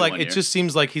possible. maybe Like 1 it year. just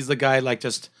seems like he's the guy. Like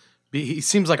just he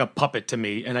seems like a puppet to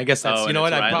me. And I guess that's Oh, you know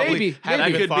and what it's I right. probably Maybe. haven't That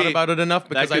even could thought be. about it enough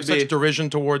because I have could such be. derision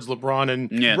towards LeBron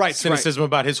and Yeah. Right. cynicism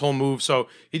about his whole move. So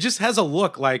he just has a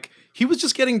look like he was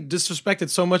just getting disrespected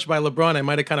so much by LeBron. I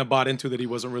might have kind of bought into that he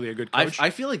wasn't really a good coach. I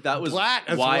feel like that was Blatt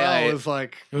as why well is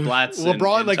like Blatt's in-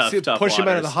 LeBron in like tough push him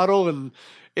out of the waters. huddle, and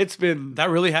it's been. that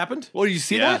really happened. Well, you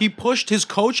see Yeah. that? He pushed his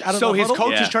coach out of So the his huddle?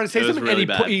 coach Yeah, is trying to say it was something, really and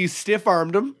bad. he stiff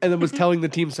armed him, and then was telling the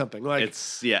team something. Like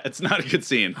It's not a good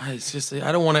scene. It's just I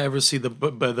don't want to ever see the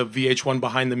VH1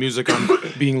 behind the music on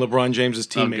being LeBron James's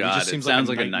Oh teammate. god, it just seems sounds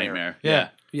like a nightmare. Yeah.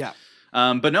 yeah,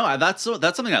 But no, that's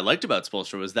something I liked about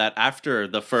Spoelstra was that after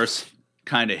the first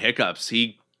kind of hiccups,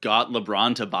 he got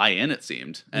LeBron to buy in. It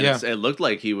seemed, and Yeah. it looked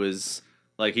like he was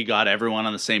like he got everyone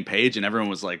on the same page, and everyone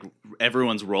was like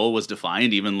everyone's role was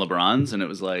defined, even LeBron's, and it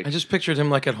was like I just pictured him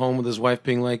like at home with his wife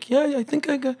being like, "Yeah, I think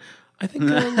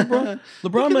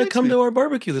LeBron might come to our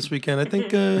barbecue this weekend. I think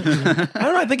I don't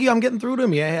know. I think I'm getting through to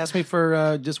him. He asked me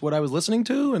for just what I was listening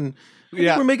to, and I think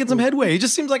Yeah. we're making some headway. He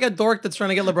just seems like a dork that's trying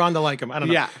to get LeBron to like him. I don't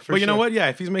know. Yeah, for but you know sure. what? Yeah,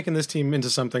 if he's making this team into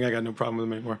something, I got no problem with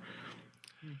him anymore.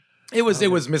 It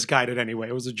was misguided anyway.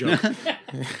 It was a joke.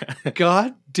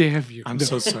 God damn you! I'm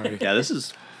so sorry. yeah, this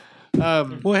is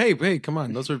Well, hey, come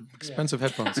on. Those are expensive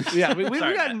headphones. Yeah, we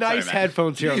Sorry, got Matt. nice Sorry, Matt.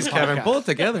 headphones here. on Jeez, the Kevin, podcast. pull it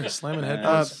together. Slamming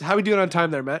headphones. How we doing on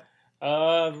time there, Matt?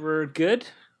 We're good.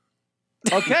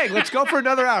 Okay, let's go for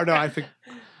another hour. No, I think.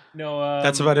 No,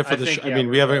 That's about it for I the think, show. yeah, I mean,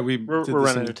 we we're- haven't. We We're did this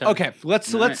running in- out of time. Okay,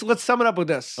 let's sum it up with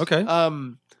this. Okay.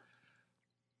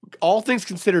 All things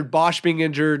considered, Bosch being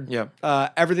injured, Yeah.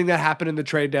 everything that happened in the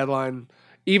trade deadline,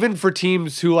 even for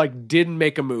teams who like didn't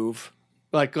make a move,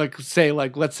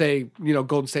 let's say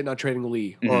Golden State not trading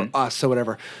Lee or us or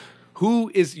whatever.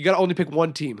 Who is you got to only pick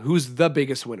one team? Who's the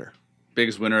biggest winner?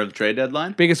 biggest winner of the trade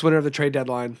deadline. Biggest winner of the trade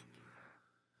deadline,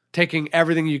 taking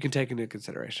everything you can take into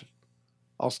consideration.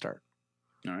 I'll start.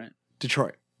 All right.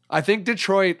 Detroit. I think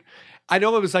Detroit, I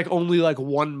know it was like only like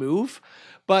one move,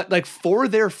 but like for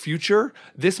their future,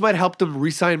 this might help them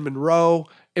re-sign Monroe.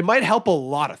 It might help a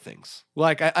lot of things.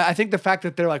 Like I think the fact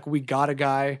that they're like, we got a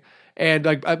guy, and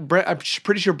like I'm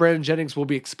pretty sure Brandon Jennings will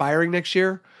be expiring next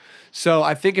year. So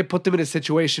I think it put them in a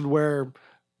situation where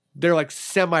they're like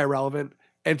semi-relevant,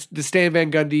 and the Stan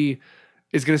Van Gundy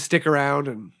is going to stick around.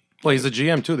 And Well, he's the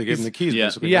GM too. They gave him the keys. Yeah.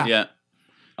 Basically. Yeah. Yeah.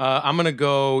 I'm gonna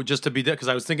go just to be because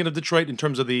I was thinking of Detroit in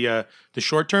terms of the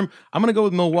short term. I'm gonna go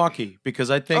with Milwaukee because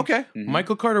I think Okay.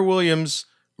 Michael Carter Williams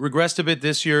regressed a bit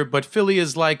this year, but Philly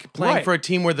is like playing Right. for a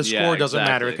team where the Yeah, score doesn't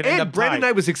matter. It exactly. could end and up Brandon tied.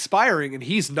 Knight was expiring, and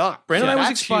he's not. Brandon So Knight was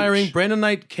that's expiring. huge. Brandon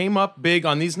Knight came up big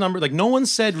on these numbers. Like no one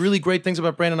said really great things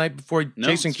about Brandon Knight before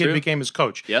Jason it's Kidd true. became his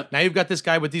coach. Yep. Now you've got this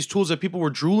guy with these tools that people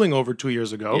were drooling over 2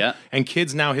 years ago. Yeah. And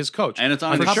Kidd's now his coach. And it's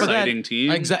on an top of that- exciting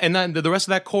team. And then the rest of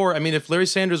that core. I mean, if Larry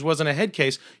Sanders wasn't a head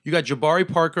case, you got Jabari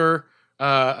Parker.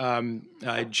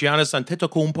 Giannis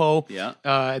Antetokounmpo.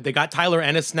 Yeah. They got Tyler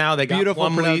Ennis now. They got Beautiful Plumlee.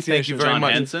 Thank pronunciation. you very John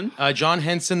much. Henson. John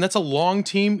Henson. That's a long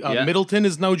team. Yeah. Middleton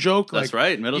is no joke. That's Like,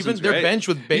 right. Middleton's even their great. bench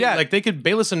with Yeah. like they could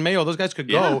Bayless and Mayo. Those guys could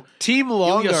Yeah. go. Team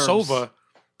long arms. Ilyasova.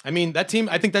 I mean, that team.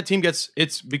 I think that team gets.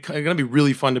 It's going to be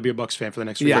really fun to be a Bucks fan for the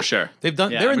next few Yeah. years. For sure. They've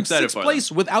done. Yeah, they're I'm in excited sixth for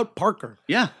place without Parker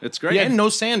Yeah. It's great. and no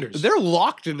Sanders. They're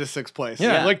locked into sixth place.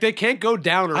 Yeah. Like they can't go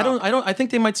down or I up. don't. I think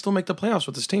they might still make the playoffs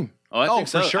with this team. I think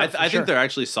for so. sure, I for think sure. they're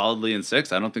actually solidly in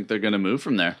sixth. I don't think they're going to move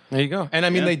from there. There you go. And I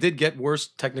mean, Yeah. they did get worse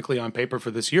technically on paper for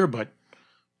this year, but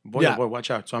boy, Yeah. oh boy, watch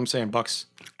out. So I'm saying Bucks.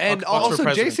 And Bucks for also,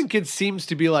 president. Jason Kidd seems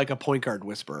to be like a point guard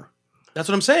whisperer. That's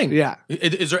what I'm saying. Yeah.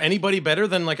 Is there anybody better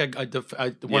than like one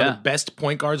Yeah. of the best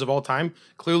point guards of all time?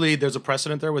 Clearly, there's a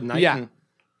precedent there with Knight. Yeah. and-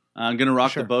 I'm going to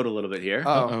rock the boat a little bit here.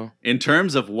 Uh-oh. In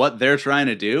terms of what they're trying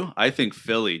to do, I think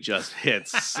Philly just hit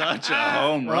such a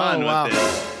home run wow. with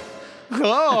this.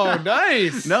 Oh,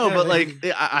 nice. No, but like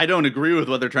I don't agree with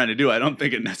what they're trying to do. I don't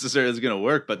think it necessarily is going to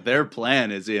work. But their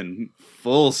plan is in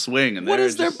full swing, and What they're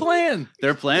is their just- plan?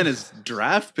 Their plan is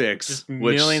draft picks,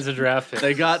 which Millions of draft picks.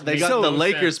 they got. They got So the sense.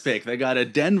 Lakers pick. They got a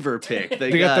Denver pick.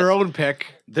 They got their own pick.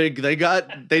 They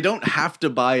got. They don't have to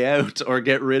buy out or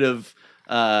get rid of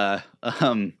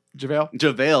JaVale.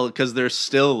 JaVale because they're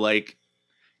still like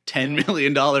 $10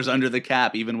 million under the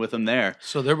cap, even with him there.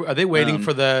 So are they waiting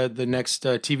for the next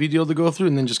TV deal to go through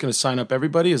and then just going to sign up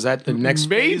everybody? Is that the next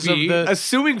phase of Maybe, the?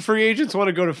 assuming free agents want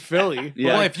to go to Philly.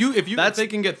 Yeah. Well, if That's- they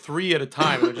can get 3 at a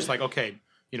time, they're just like, okay,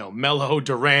 Melo,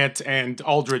 Durant, and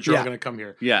Aldridge are Yeah. going to come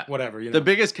here. Yeah. Whatever. The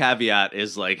biggest caveat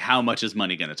is like, how much is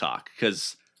money going to talk?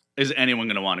 Because is anyone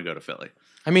going to want to go to Philly?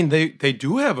 I mean, they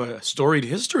do have a storied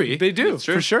history. They do, It's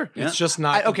true. for sure. It's just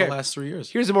not okay. the last 3 years.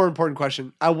 Here's a more important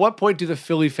question. At what point do the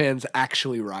Philly fans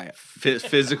actually riot?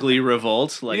 Physically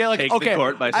revolt, like, Yeah, like, take okay, the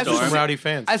court by as a storm. Some rowdy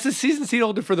fans. As a season seed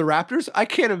holder for the Raptors, I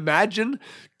can't imagine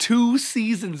 2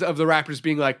 seasons of the Raptors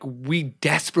being like, we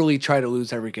desperately try to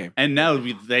lose every game. And now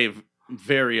they've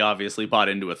very obviously bought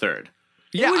into a third.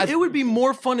 Yeah, it would be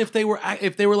more fun if they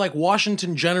were like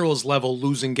Washington Generals level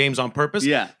losing games on purpose.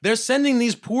 Yeah. They're sending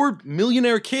these poor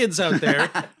millionaire kids out there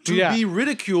to Yeah. be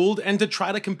ridiculed and to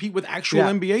try to compete with actual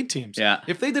Yeah. NBA teams. Yeah.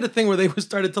 If they did a thing where they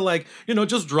started to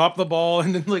just drop the ball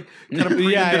and then kind of bring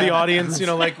Yeah, into the yeah. audience,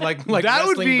 like that would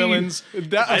wrestling be villains.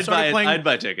 I'd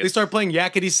buy tickets. They start playing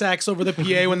yakety sax over the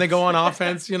PA when they go on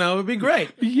offense. It'd be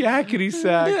great. yakety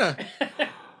sack. Yeah.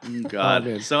 God.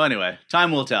 man. So anyway,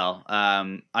 time will tell.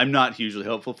 I'm not hugely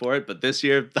hopeful for it, but this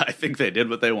year I think they did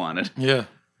what they wanted. Yeah.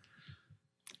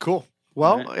 Cool.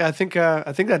 Well, I think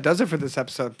that does it for this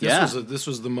episode. Yeah. This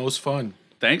was the most fun.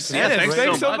 Thanks. Yeah, thanks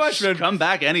thanks so so much. much, man. Come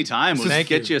back anytime. We'll Thank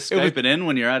get you. you Skyping in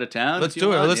when you're out of town. Let's if you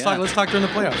do it. want. Let's Yeah. talk during the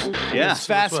playoffs. Yeah.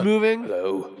 Fast moving,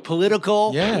 Hello.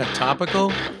 political. Yeah,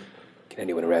 topical, Can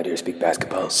anyone around here speak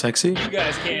basketball? sexy. You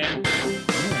guys can.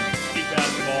 Speak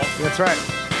basketball. That's right.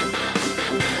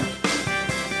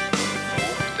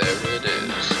 There it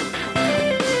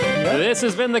is. This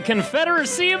has been the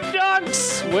Confederacy of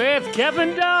Dunks with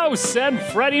Kevin Dose and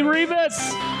Freddie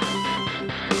Rivas.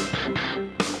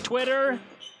 Twitter.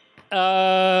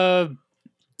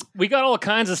 We got all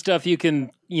kinds of stuff. You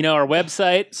can, our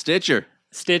website, Stitcher.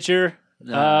 Stitcher.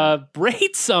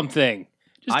 Rate something.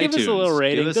 Just give us a iTunes. little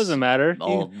rating. Give us Doesn't matter.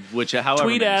 All, however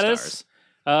Tweet many at stars.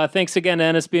 us. Thanks again to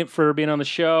Ennis for being on the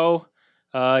show.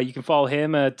 You can follow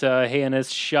him at Hey Ennis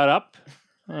Shut Up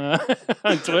on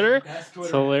Twitter. It's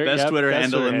hilarious. Best Yep, Twitter best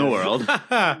handle in the world.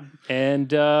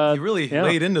 And You really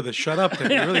laid into the shut up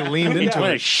thing. You really leaned into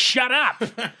it. Shut up.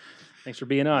 Thanks for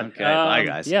being on. Okay, bye,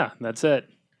 guys. Yeah, that's it.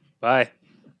 Bye.